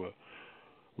ever,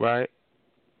 right?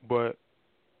 But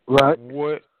right.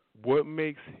 What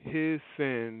makes his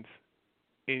sins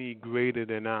any greater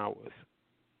than ours?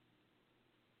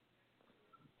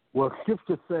 Well,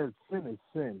 Scripture says sin is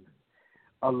sin.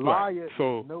 A liar right.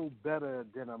 So, is no better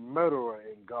than a murderer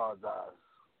in God's eyes.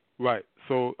 Right.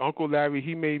 So Uncle Larry,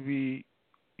 he may be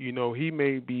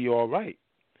all right.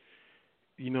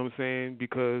 You know what I'm saying?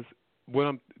 Because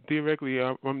there's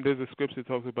a scripture that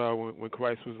talks about when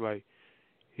Christ was like,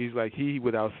 he's like, he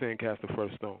without sin cast the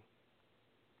first stone.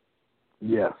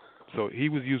 Yes. So he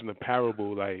was using a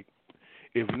parable like,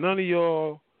 if none of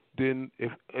y'all didn't,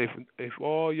 if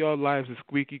all your lives is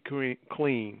squeaky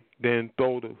clean, then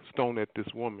throw the stone at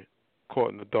this woman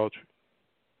caught in adultery.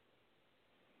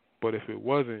 But if it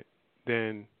wasn't,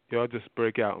 then y'all just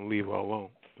break out and leave her alone.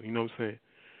 You know what I'm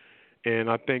saying? And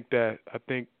I think that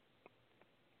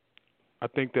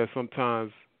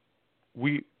sometimes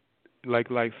we, like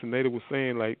Senada was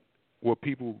saying, like what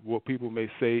people may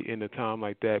say in a time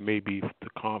like that may be to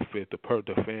comfort the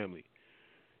family.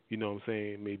 You know what I'm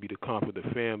saying? Maybe to comfort the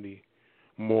family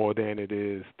more than it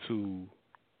is to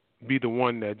be the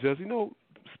one that just,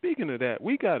 speaking of that,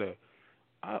 we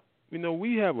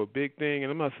have a big thing,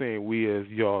 and I'm not saying we as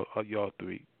y'all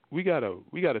three. We got a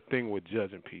thing with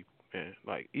judging people, man.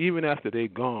 Like even after they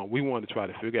gone, we want to try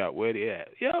to figure out where they at.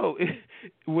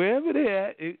 Wherever they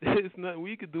at, it's nothing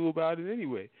we could do about it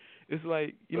anyway. It's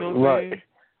like, you know what I'm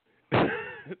saying?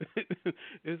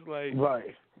 It's like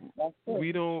right.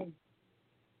 We don't,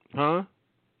 huh?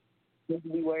 Need to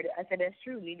be worried. I said that's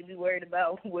true. We need to be worried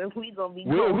about where we gonna be.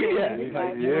 Where we at?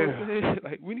 Yeah.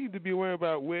 Like we need to be worried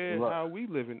about how we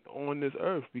living on this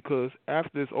earth, because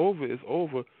after it's over, it's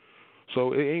over.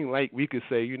 So it ain't like we could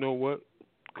say, you know what,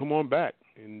 come on back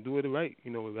and do it right.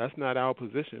 That's not our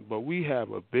position. But we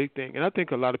have a big thing, and I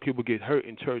think a lot of people get hurt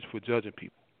in church for judging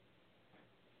people.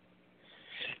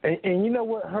 And you know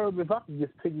what, Herb, if I could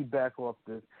just piggyback off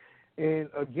this, and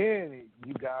again,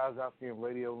 you guys out there in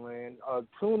Radio Land,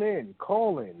 tune in,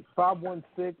 call in,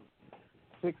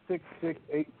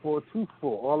 516-666-8424,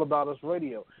 All About Us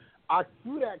Radio. I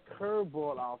threw that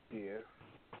curveball out there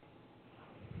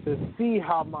to see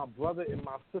how my brother and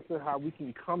my sister, how we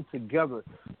can come together.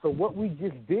 So what we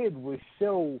just did was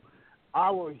show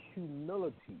our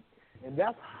humility, and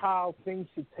that's how things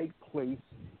should take place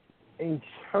in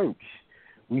church.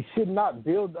 We should not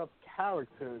build up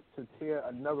character to tear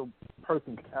another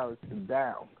person's character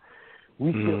down.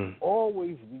 We should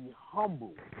always be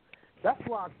humble. That's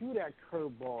why I threw that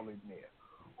curveball in there.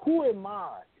 Who am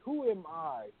I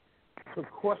to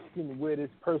question where this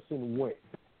person went,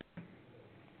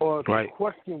 or to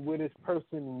question where this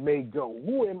person may go?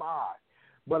 Who am I?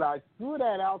 But I threw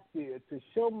that out there to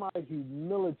show my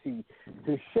humility,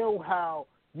 to show how,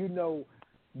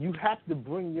 you have to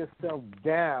bring yourself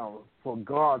down for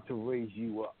God to raise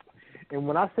you up. And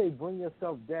when I say bring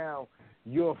yourself down,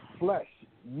 your flesh,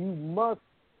 you must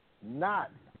not,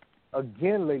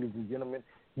 again, ladies and gentlemen,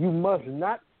 you must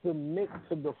not submit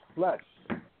to the flesh,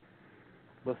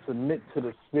 but submit to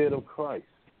the Spirit of Christ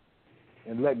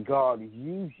and let God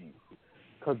use you.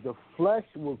 Because the flesh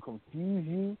will confuse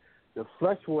you. The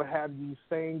flesh will have you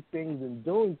saying things and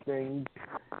doing things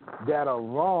that are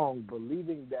wrong,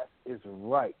 believing that is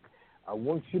right. I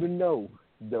want you to know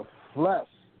the flesh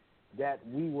that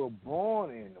we were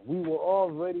born in, we were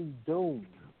already doomed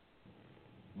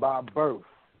by birth.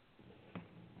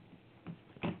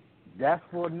 That's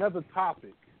for another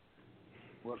topic.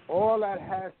 But all that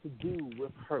has to do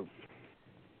with hurt.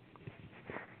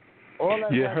 All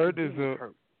that has hurt to is do with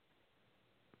hurt.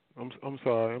 I'm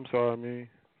sorry, man.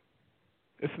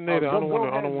 It's Senada. I don't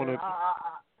want to.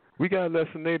 We gotta let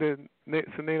Senada. I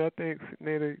think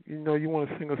Senada. You want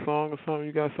to sing a song or something?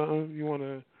 You got something you want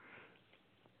to?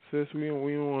 Sis, we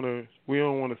don't want to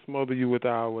smother you with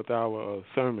our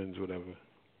sermons, whatever.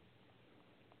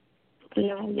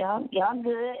 Y'all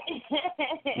good.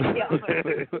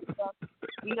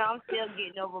 I'm still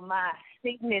getting over my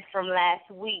sickness from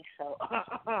last week, so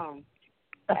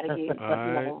gotta get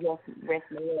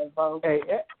rest my little vote. Hey,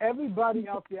 everybody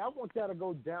out there, I want y'all to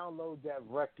go download that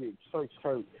record, Church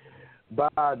Hurt,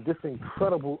 by this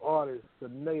incredible artist,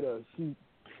 Senada. She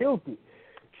killed it.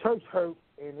 Church Hurt,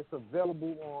 and it's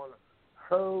available on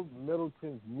Herb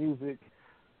Middleton's music.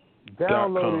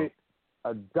 Download it.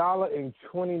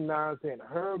 $1.29.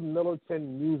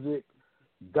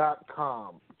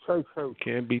 HerbMiddletonMusic.com. Church Hurt.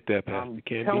 Can't beat that, Pastor. Can't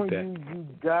beat that. I'm telling you, you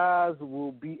guys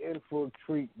will be in for a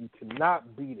treat. You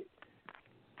cannot beat it.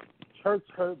 Church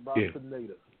Hurt by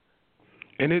Senada.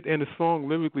 And the song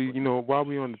lyrically, while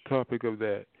we're on the topic of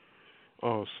that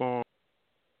song,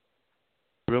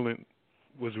 brilliant,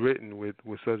 was written with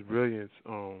such brilliance,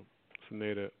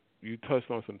 Senada. You touched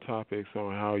on some topics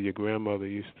on how your grandmother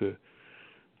used to,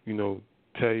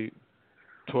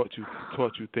 taught you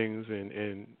things,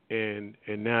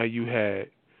 and now you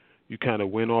kind of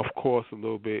went off course a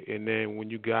little bit, and then when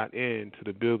you got into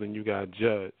the building, you got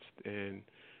judged, and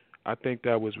I think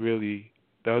that was really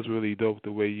dope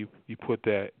the way you put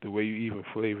that, the way you even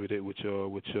flavored it with your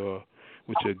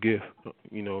gift.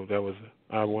 That was,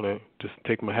 I want to just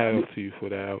take my hat off to you for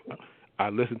that. I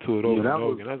listened to it over and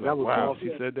over again. I was like, wow, awesome.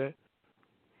 She said that.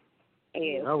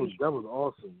 Yeah, that was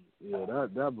awesome. Yeah,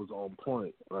 that was on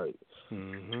point. Right.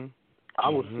 Mhm. I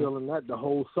was feeling that the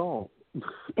whole song.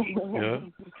 Yeah.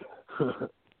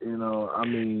 I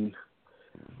mean,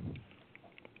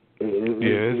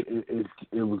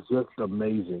 it was just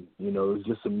amazing. It was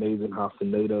just amazing how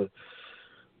Senada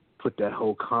put that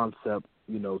whole concept,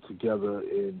 together,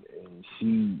 and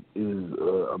she is.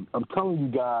 I'm telling you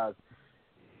guys,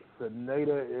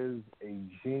 Senada is a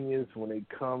genius when it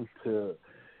comes to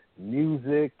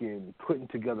music and putting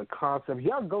together concepts.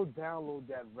 Y'all go download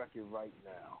that record right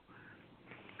now.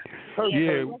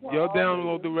 Y'all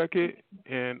download the record,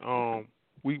 and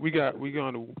we're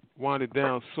gonna wind it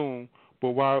down soon.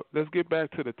 But let's get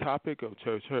back to the topic of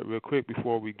Church Hurt real quick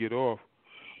before we get off.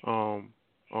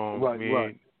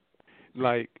 Right.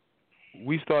 Like,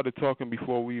 we started talking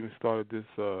before we even started this,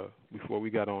 before we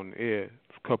got on the air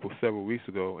several weeks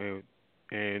ago,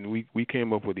 and we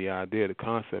came up with the idea, the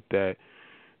concept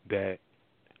that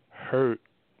hurt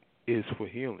is for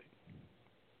healing.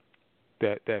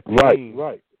 That pain,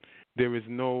 right. There is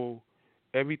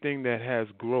everything that has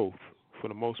growth, for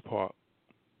the most part,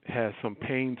 has some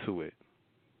pain to it.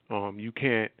 You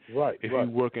can't, if you're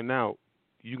working out,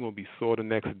 you're going to be sore the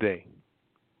next day,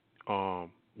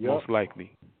 most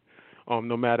likely.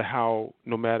 No matter how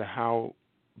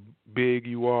big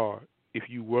you are, if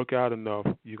you work out enough,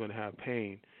 you're going to have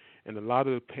pain. And a lot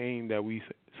of the pain that we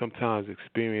sometimes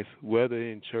experience, whether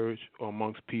in church or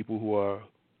amongst people who are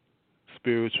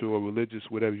spiritual or religious,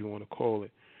 whatever you want to call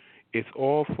it, it's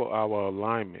all for our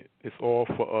alignment. It's all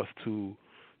for us to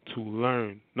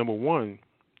learn. Number one,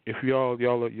 if y'all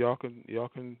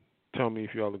can tell me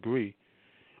if y'all agree.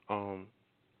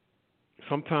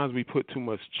 Sometimes we put too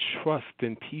much trust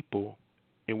in people,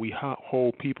 and we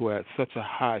hold people at such a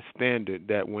high standard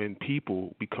that when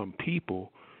people become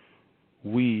people,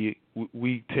 we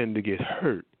tend to get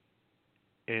hurt.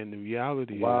 And the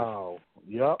reality is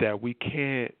that we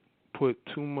can't put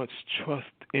too much trust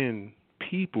in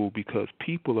people, because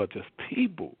people are just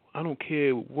people. I don't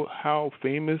care how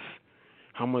famous,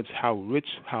 how rich,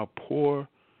 how poor,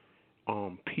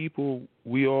 people,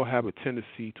 we all have a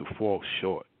tendency to fall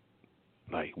short.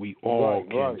 Like, we all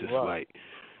can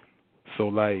so,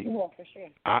 like, yeah, for sure.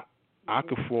 I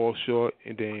could fall short,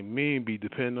 and then Meing be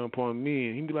depending upon me,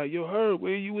 and he'd be like, yo, Herb,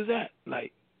 where you was at?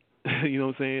 Like, you know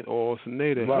what I'm saying? Or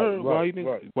Senada, Herb,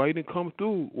 why you didn't come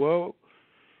through? Well,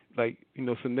 like,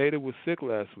 Senada was sick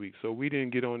last week, so we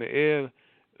didn't get on the air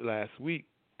last week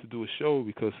to do a show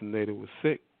because Senada was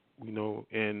sick,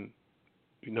 and,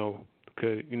 the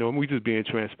Cause we just being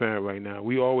transparent right now.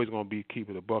 We always gonna be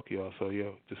keeping a buck, y'all. So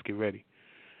just get ready.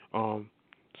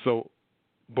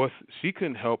 But she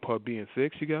couldn't help her being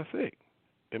sick. She got sick.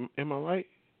 Am I right?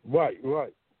 Right.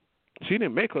 She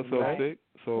didn't make herself sick.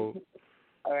 So.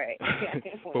 All right.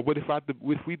 But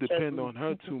if we depend on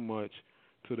her too much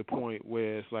to the point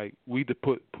where it's like we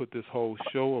put this whole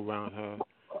show around her.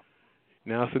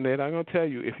 Now, Sinead, I'm gonna tell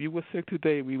you, if you were sick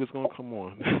today, we was gonna come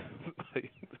on. But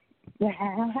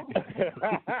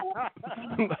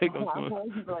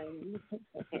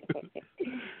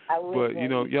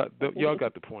y'all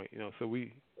got the point. So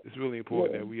it's really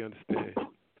important that we understand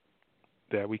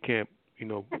that we can't,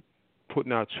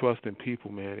 putting our trust in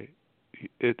people, man.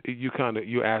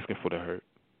 You're asking for the hurt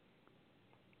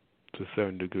to a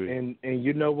certain degree. And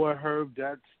you know what, Herb?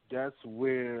 That's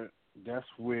where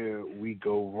we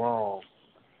go wrong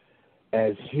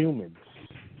as humans,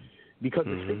 because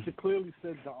the scripture clearly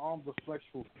says the arms of flesh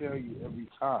will fail you every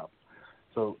time.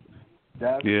 So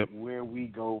that's where we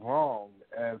go wrong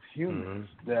as humans,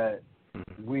 that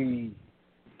we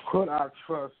put our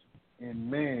trust in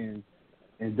man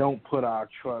and don't put our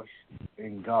trust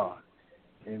in God.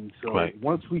 And so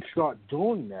once we start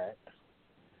doing that,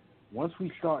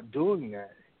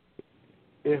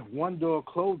 if one door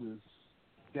closes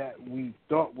that we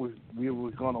thought we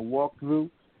were going to walk through,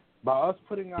 by us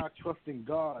putting our trust in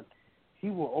God, He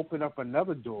will open up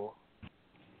another door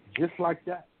just like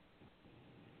that.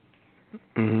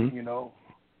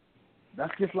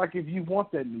 That's just like if you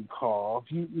want that new car,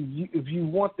 if you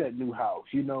want that new house,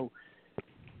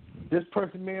 this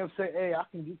person may have said, "Hey, I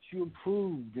can get you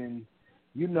approved," and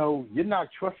you're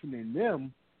not trusting in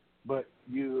them, but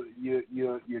you're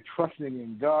trusting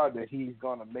in God that He's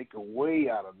gonna make a way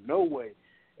out of no way.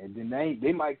 And then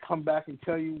they might come back and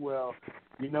tell you, well,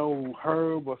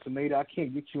 Herb or Sinead, I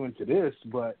can't get you into this,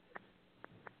 but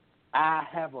I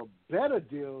have a better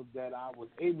deal that I was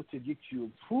able to get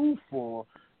you approved for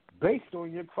based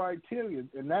on your criteria.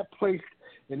 And that place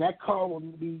and that car will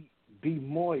be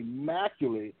more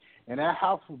immaculate, and that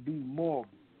house will be more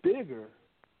bigger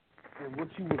than what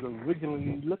you was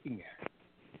originally looking at.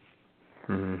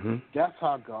 That's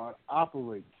how God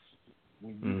operates.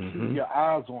 When you keep your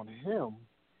eyes on Him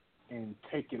and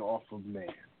take it off of man.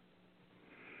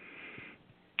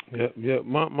 Yeah.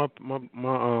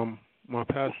 My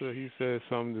pastor, he said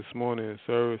something this morning in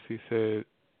service. He said,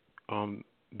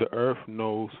 the earth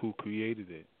knows who created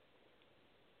it.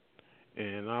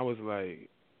 And I was like,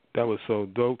 that was so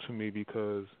dope to me,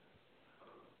 because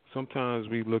sometimes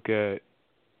we look at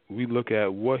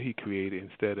what He created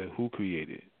instead of who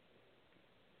created it.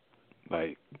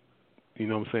 Like, you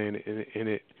know what I'm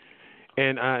saying?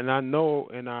 And I know,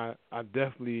 and I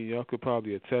definitely, y'all could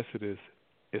probably attest to this.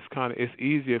 It's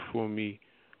easier for me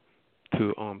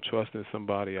to trust in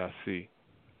somebody I see.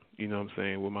 You know what I'm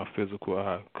saying, with my physical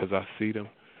eye, because I see them.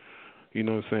 You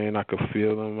know what I'm saying? I could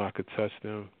feel them, I could touch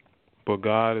them. But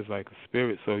God is like a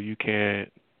spirit, so you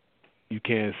can't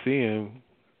see Him,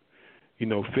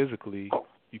 physically.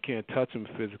 You can't touch Him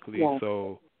physically. Yeah.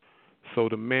 So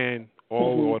the man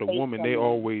or the woman, they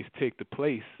always take the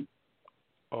place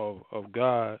of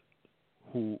God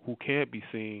who can't be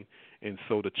seen, and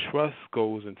so the trust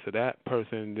goes into that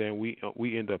person. And then we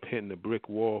end up hitting the brick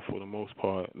wall for the most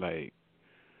part. Like,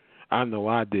 I know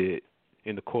I did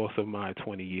in the course of my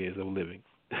 20 years of living.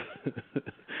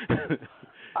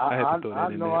 I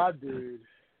know I did.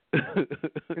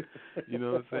 You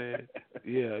know what I'm saying?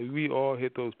 Yeah, we all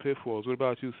hit those pitfalls. What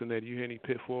about you, Sinead? You hear any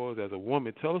pitfalls as a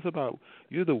woman? Tell us about,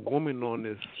 you're the woman on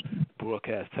this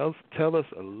broadcast. Tell us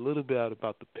a little bit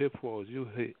about the pitfalls you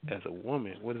hit as a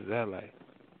woman. What is that like?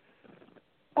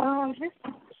 Just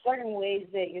certain ways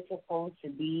that you're supposed to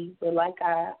be. But like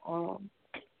I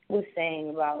was saying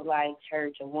about like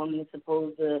church, a woman is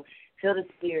supposed to feel the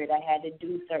spirit. I had to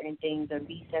do certain things or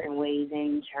be certain ways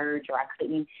in church, or I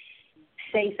couldn't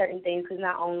say certain things, because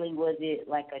not only was it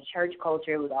like a church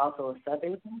culture, it was also a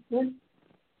Southern culture.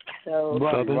 So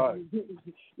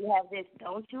you have this,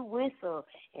 don't you whistle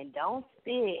and don't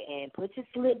spit and put your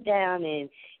slip down, and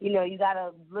you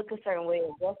gotta look a certain way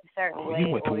or dress a certain way. You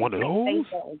went to one of those? Say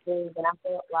certain things, and I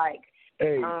felt like,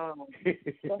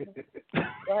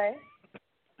 go ahead.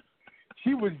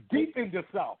 She was deep in the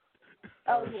South.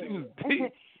 Oh, yeah. She was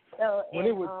deep. So, when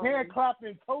it was hand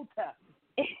clapping, toe tapping.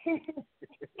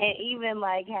 And even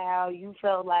like how you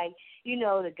felt like,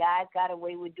 the guys got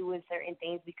away with doing certain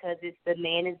things because it's the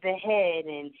man is the head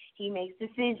and he makes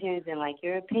decisions, and like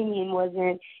your opinion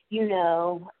wasn't,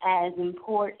 as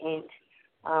important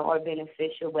or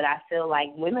beneficial. But I feel like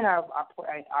women are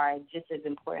just as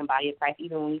important body of Christ.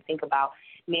 Even when you think about,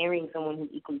 marrying someone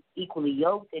who's equally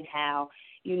yoked, and how,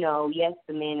 you know, yes,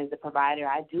 the man is the provider.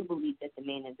 I do believe that the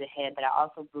man is the head, but I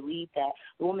also believe that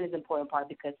the woman is an important part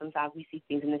because sometimes we see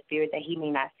things in the spirit that he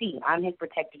may not see. I'm his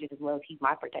protector just as well as he's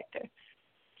my protector.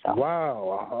 So.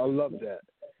 Wow, I love that.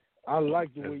 I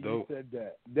like the way dope. you said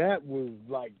that. That was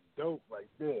like dope right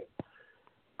there.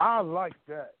 I like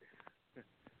that.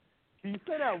 Can you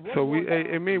say that one So more time?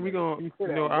 hey, man, we gonna, you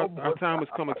know, our time is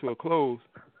coming to a close.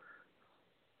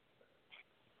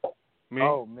 Man,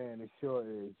 oh man, it sure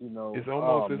is. You know, it's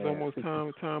almost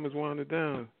time. Time is winding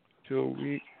down. So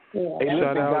we hey, shout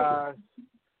listen, out.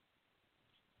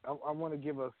 Guys, I want to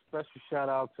give a special shout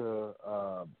out to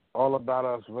All About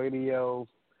Us Radio,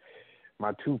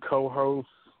 my two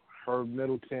co-hosts, Herb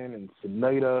Middleton and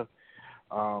Senada.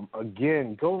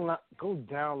 Again, go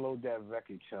download that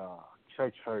record, y'all.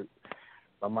 Church Hurt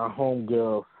by my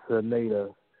homegirl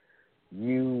Senada.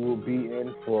 You will be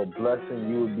in for a blessing.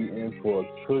 You will be in for a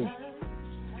treat.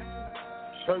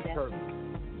 Church Hurt.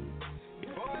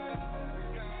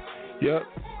 Yep.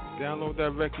 Download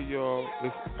that record, y'all.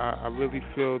 I really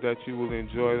feel that you will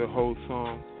enjoy the whole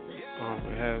song.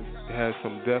 It has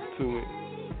some depth to it.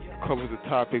 Covers the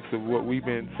topics of we'll be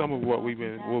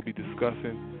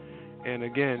discussing. And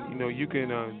again, you know, you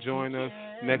can join us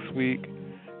next week,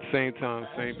 same time,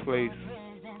 same place.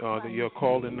 Your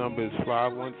call-in number is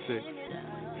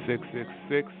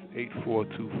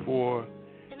 516-666-8424.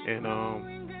 And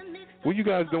what you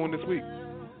guys doing this week?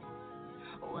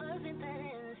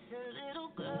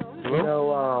 You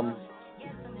know,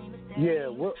 yeah,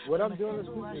 what I'm doing this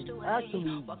week is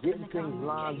actually getting things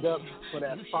lined up for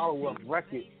that follow-up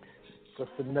record for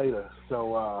Senada.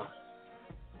 So,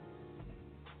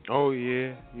 oh,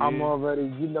 yeah. I'm already,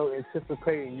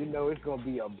 anticipating, it's going to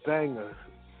be a banger.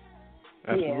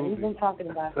 Absolutely. Yeah, we've been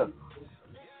talking about it.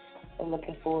 I'm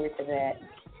looking forward to that.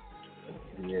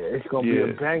 Yeah, it's going to be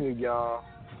a banger, y'all.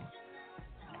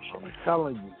 I'm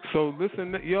telling you. So,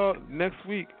 listen, y'all, next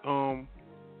week,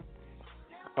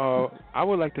 I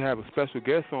would like to have a special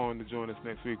guest on to join us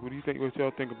next week. What do you think? What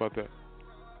y'all think about that?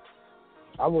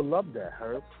 I would love that,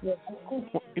 Herb. Yeah.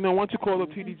 Well, you know, why don't you call up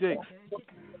TD Jakes?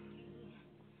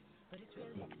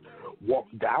 Walk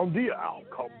down the aisle,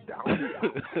 come down the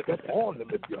aisle, step on them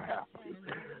if you're happy.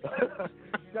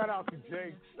 Shout out to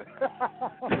Jakes.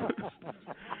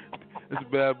 That's a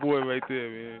bad boy right there,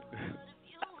 man.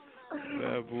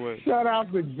 Bad boy. Shout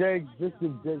out to Jakes.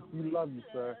 Bishop Jakes, we love you,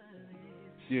 sir.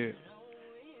 Yeah.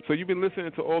 So you've been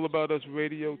listening to All About Us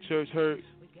Radio, Church Hurt,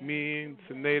 Meing,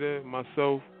 Senada,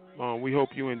 myself. We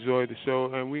hope you enjoyed the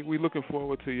show, and we looking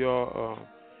forward to y'all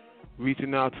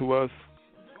reaching out to us.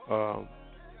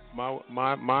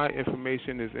 My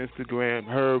information is Instagram,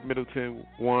 Herb Middleton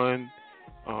 1.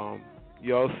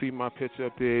 Y'all see my picture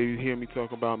up there. You hear me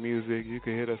talk about music. You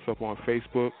can hit us up on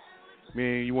Facebook.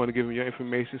 Man, you want to give me your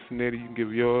information, Senada, you can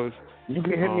give yours. You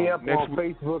can hit me up on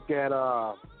Facebook at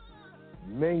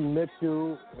Meing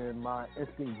Mitchell, and my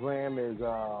Instagram is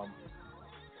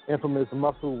Infamous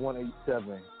Muscle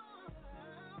 187.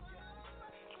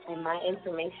 And my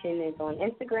information is on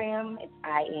Instagram. It's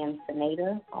I am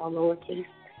Senada, all lowercase.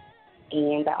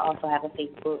 And I also have a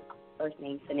Facebook, first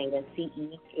name Senada,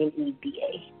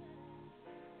 CENEBA.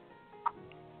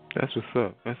 That's what's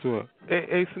up. That's what.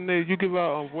 Hey, Senada, you give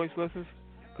out voice lessons?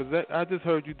 Because I just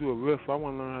heard you do a riff. I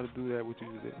want to learn how to do that with you.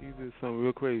 You did something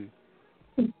real crazy.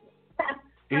 You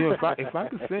know, if I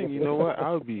could sing, you know what?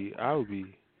 I'd be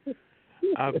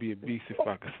a beast if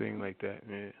I could sing like that,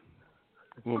 man.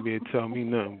 You won't be able to tell me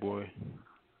nothing, boy.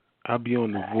 I'll be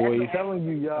on The Voice. I'm telling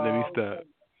you, y'all. Let me stop.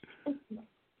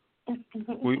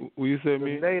 What you said,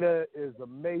 man? Senada is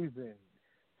amazing.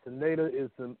 Senada is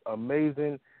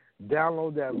amazing.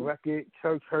 Download that record,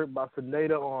 Church Hurt by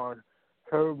Senada, on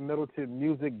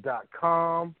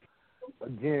herbmiddletonmusic.com.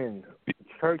 Again,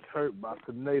 Church Hurt by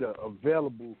Senada,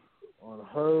 available on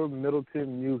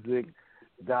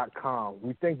herbmiddletonmusic.com.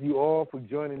 We thank you all for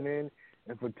joining in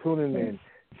and for tuning in.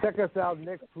 Check us out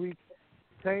next week,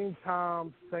 same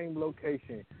time, same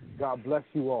location. God bless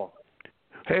you all.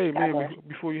 Hey, man,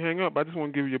 before you hang up, I just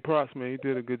want to give you your props, man. You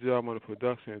did a good job on the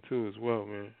production, too, as well,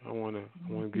 man. I want to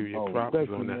give you your props thank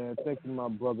on you, that. Man. Thank you, my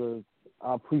brother.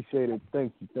 I appreciate it.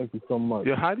 Thank you so much.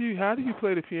 Yeah, how do you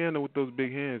play the piano with those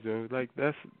big hands, yo? Like,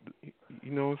 that's,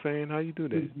 you know what I'm saying? How you do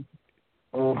that?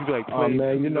 You like play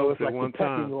man, two notes it's like at one the pecking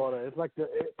time. order. It's like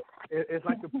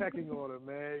the pecking order,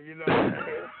 man. You know,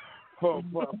 for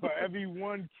every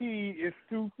one key, it's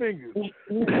two fingers.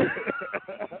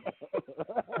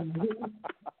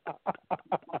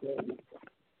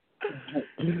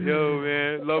 Yo,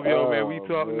 man, love y'all, man. We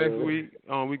talk next week.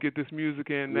 We get this music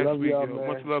in next week. Yo.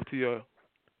 Much love to y'all.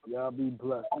 Y'all be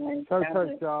blessed. All right,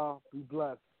 Church, y'all. Be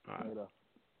blessed. All right. Later.